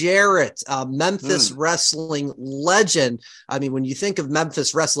Jerry Jarrett, Memphis wrestling legend. I mean, when you think of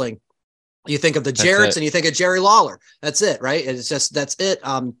Memphis wrestling, you think of the Jarretts and you think of Jerry Lawler. That's it, right? It's just, that's it.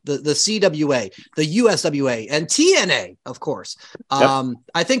 The CWA, the USWA, and TNA, of course.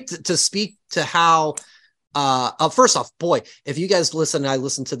 I think to speak to how, first off, boy, if you guys listen, I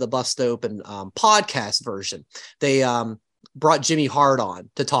listened to the Bust Open podcast version. They brought Jimmy Hart on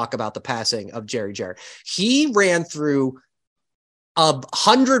to talk about the passing of Jerry Jarrett. He ran through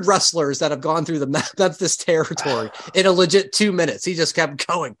 100 wrestlers that have gone through the Memphis territory in a legit 2 minutes. He just kept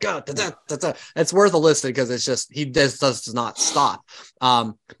going. It's worth a listen because it's just, he does not stop.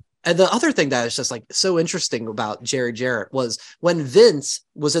 And the other thing that is just like so interesting about Jerry Jarrett was when Vince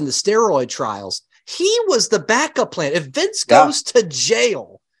was in the steroid trials, he was the backup plan. If Vince goes to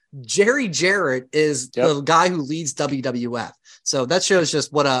jail, Jerry Jarrett is the guy who leads WWF. So that shows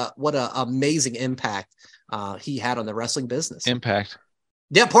just what a amazing impact he had on the wrestling business. Impact.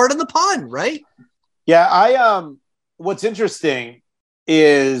 Yeah, pardon the pun, right? Yeah, what's interesting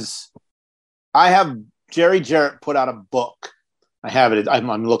is I have Jerry Jarrett put out a book. I have it.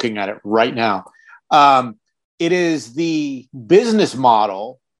 I'm looking at it right now. It is the business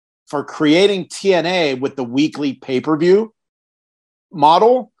model for creating TNA with the weekly pay-per-view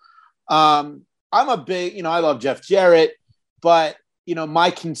model. I'm a big, I love Jeff Jarrett, but,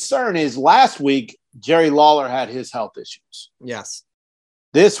 my concern is last week, Jerry Lawler had his health issues. Yes.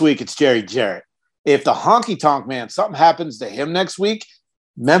 This week, it's Jerry Jarrett. If the Honky Tonk Man, something happens to him next week,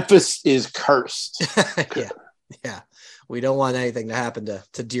 Memphis is cursed. Yeah. We don't want anything to happen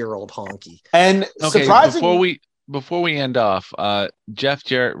to dear old Honky. And surprisingly, before we end off, Jeff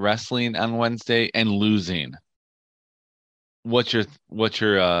Jarrett wrestling on Wednesday and losing. What's your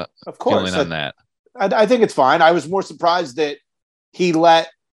of course, feeling on that? I think it's fine. I was more surprised that he let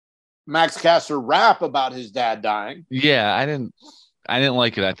Max Caster rap about his dad dying. Yeah, I didn't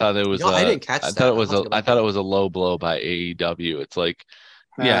like it. I thought it was. I didn't catch that. I thought it was a low blow by AEW. It's like,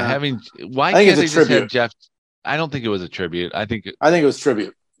 why I can't they just have Jeff? I don't think it was a tribute. I think it was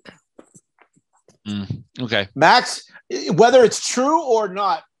tribute. Okay, Max, whether it's true or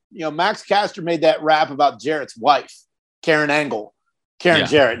not, Max Caster made that rap about Jarrett's wife, Karen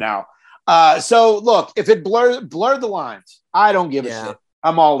Jarrett now. So look, if it blurred the lines, I don't give a shit.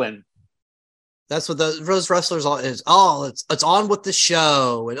 I'm all in. That's what those wrestlers is. Oh, it's on with the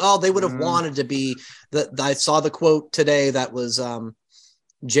show, and they would have wanted to be. I saw the quote today that was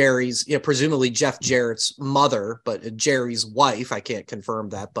Jerry's, presumably Jeff Jarrett's mother, but Jerry's wife. I can't confirm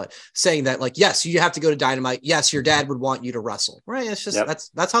that, but saying that like, yes, you have to go to Dynamite. Yes, your dad would want you to wrestle. Right? It's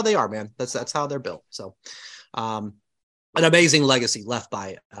just that's how they are, man. That's how they're built. So, an amazing legacy left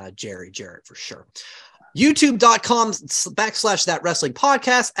by Jerry Jarrett for sure. YouTube.com/That Wrestling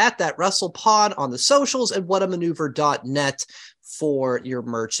Podcast, at That Wrestle Pod on the socials, and whatamaneuver.net for your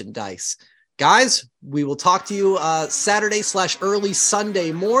merchandise. Guys, we will talk to you Saturday/early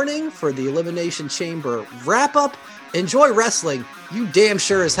Sunday morning for the Elimination Chamber wrap up. Enjoy wrestling. You damn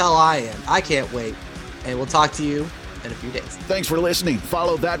sure as hell I am. I can't wait. And we'll talk to you in a few days. Thanks for listening.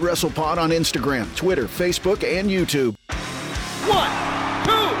 Follow That Wrestle Pod on Instagram, Twitter, Facebook, and YouTube. 1,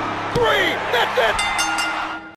 2, 3, that's it.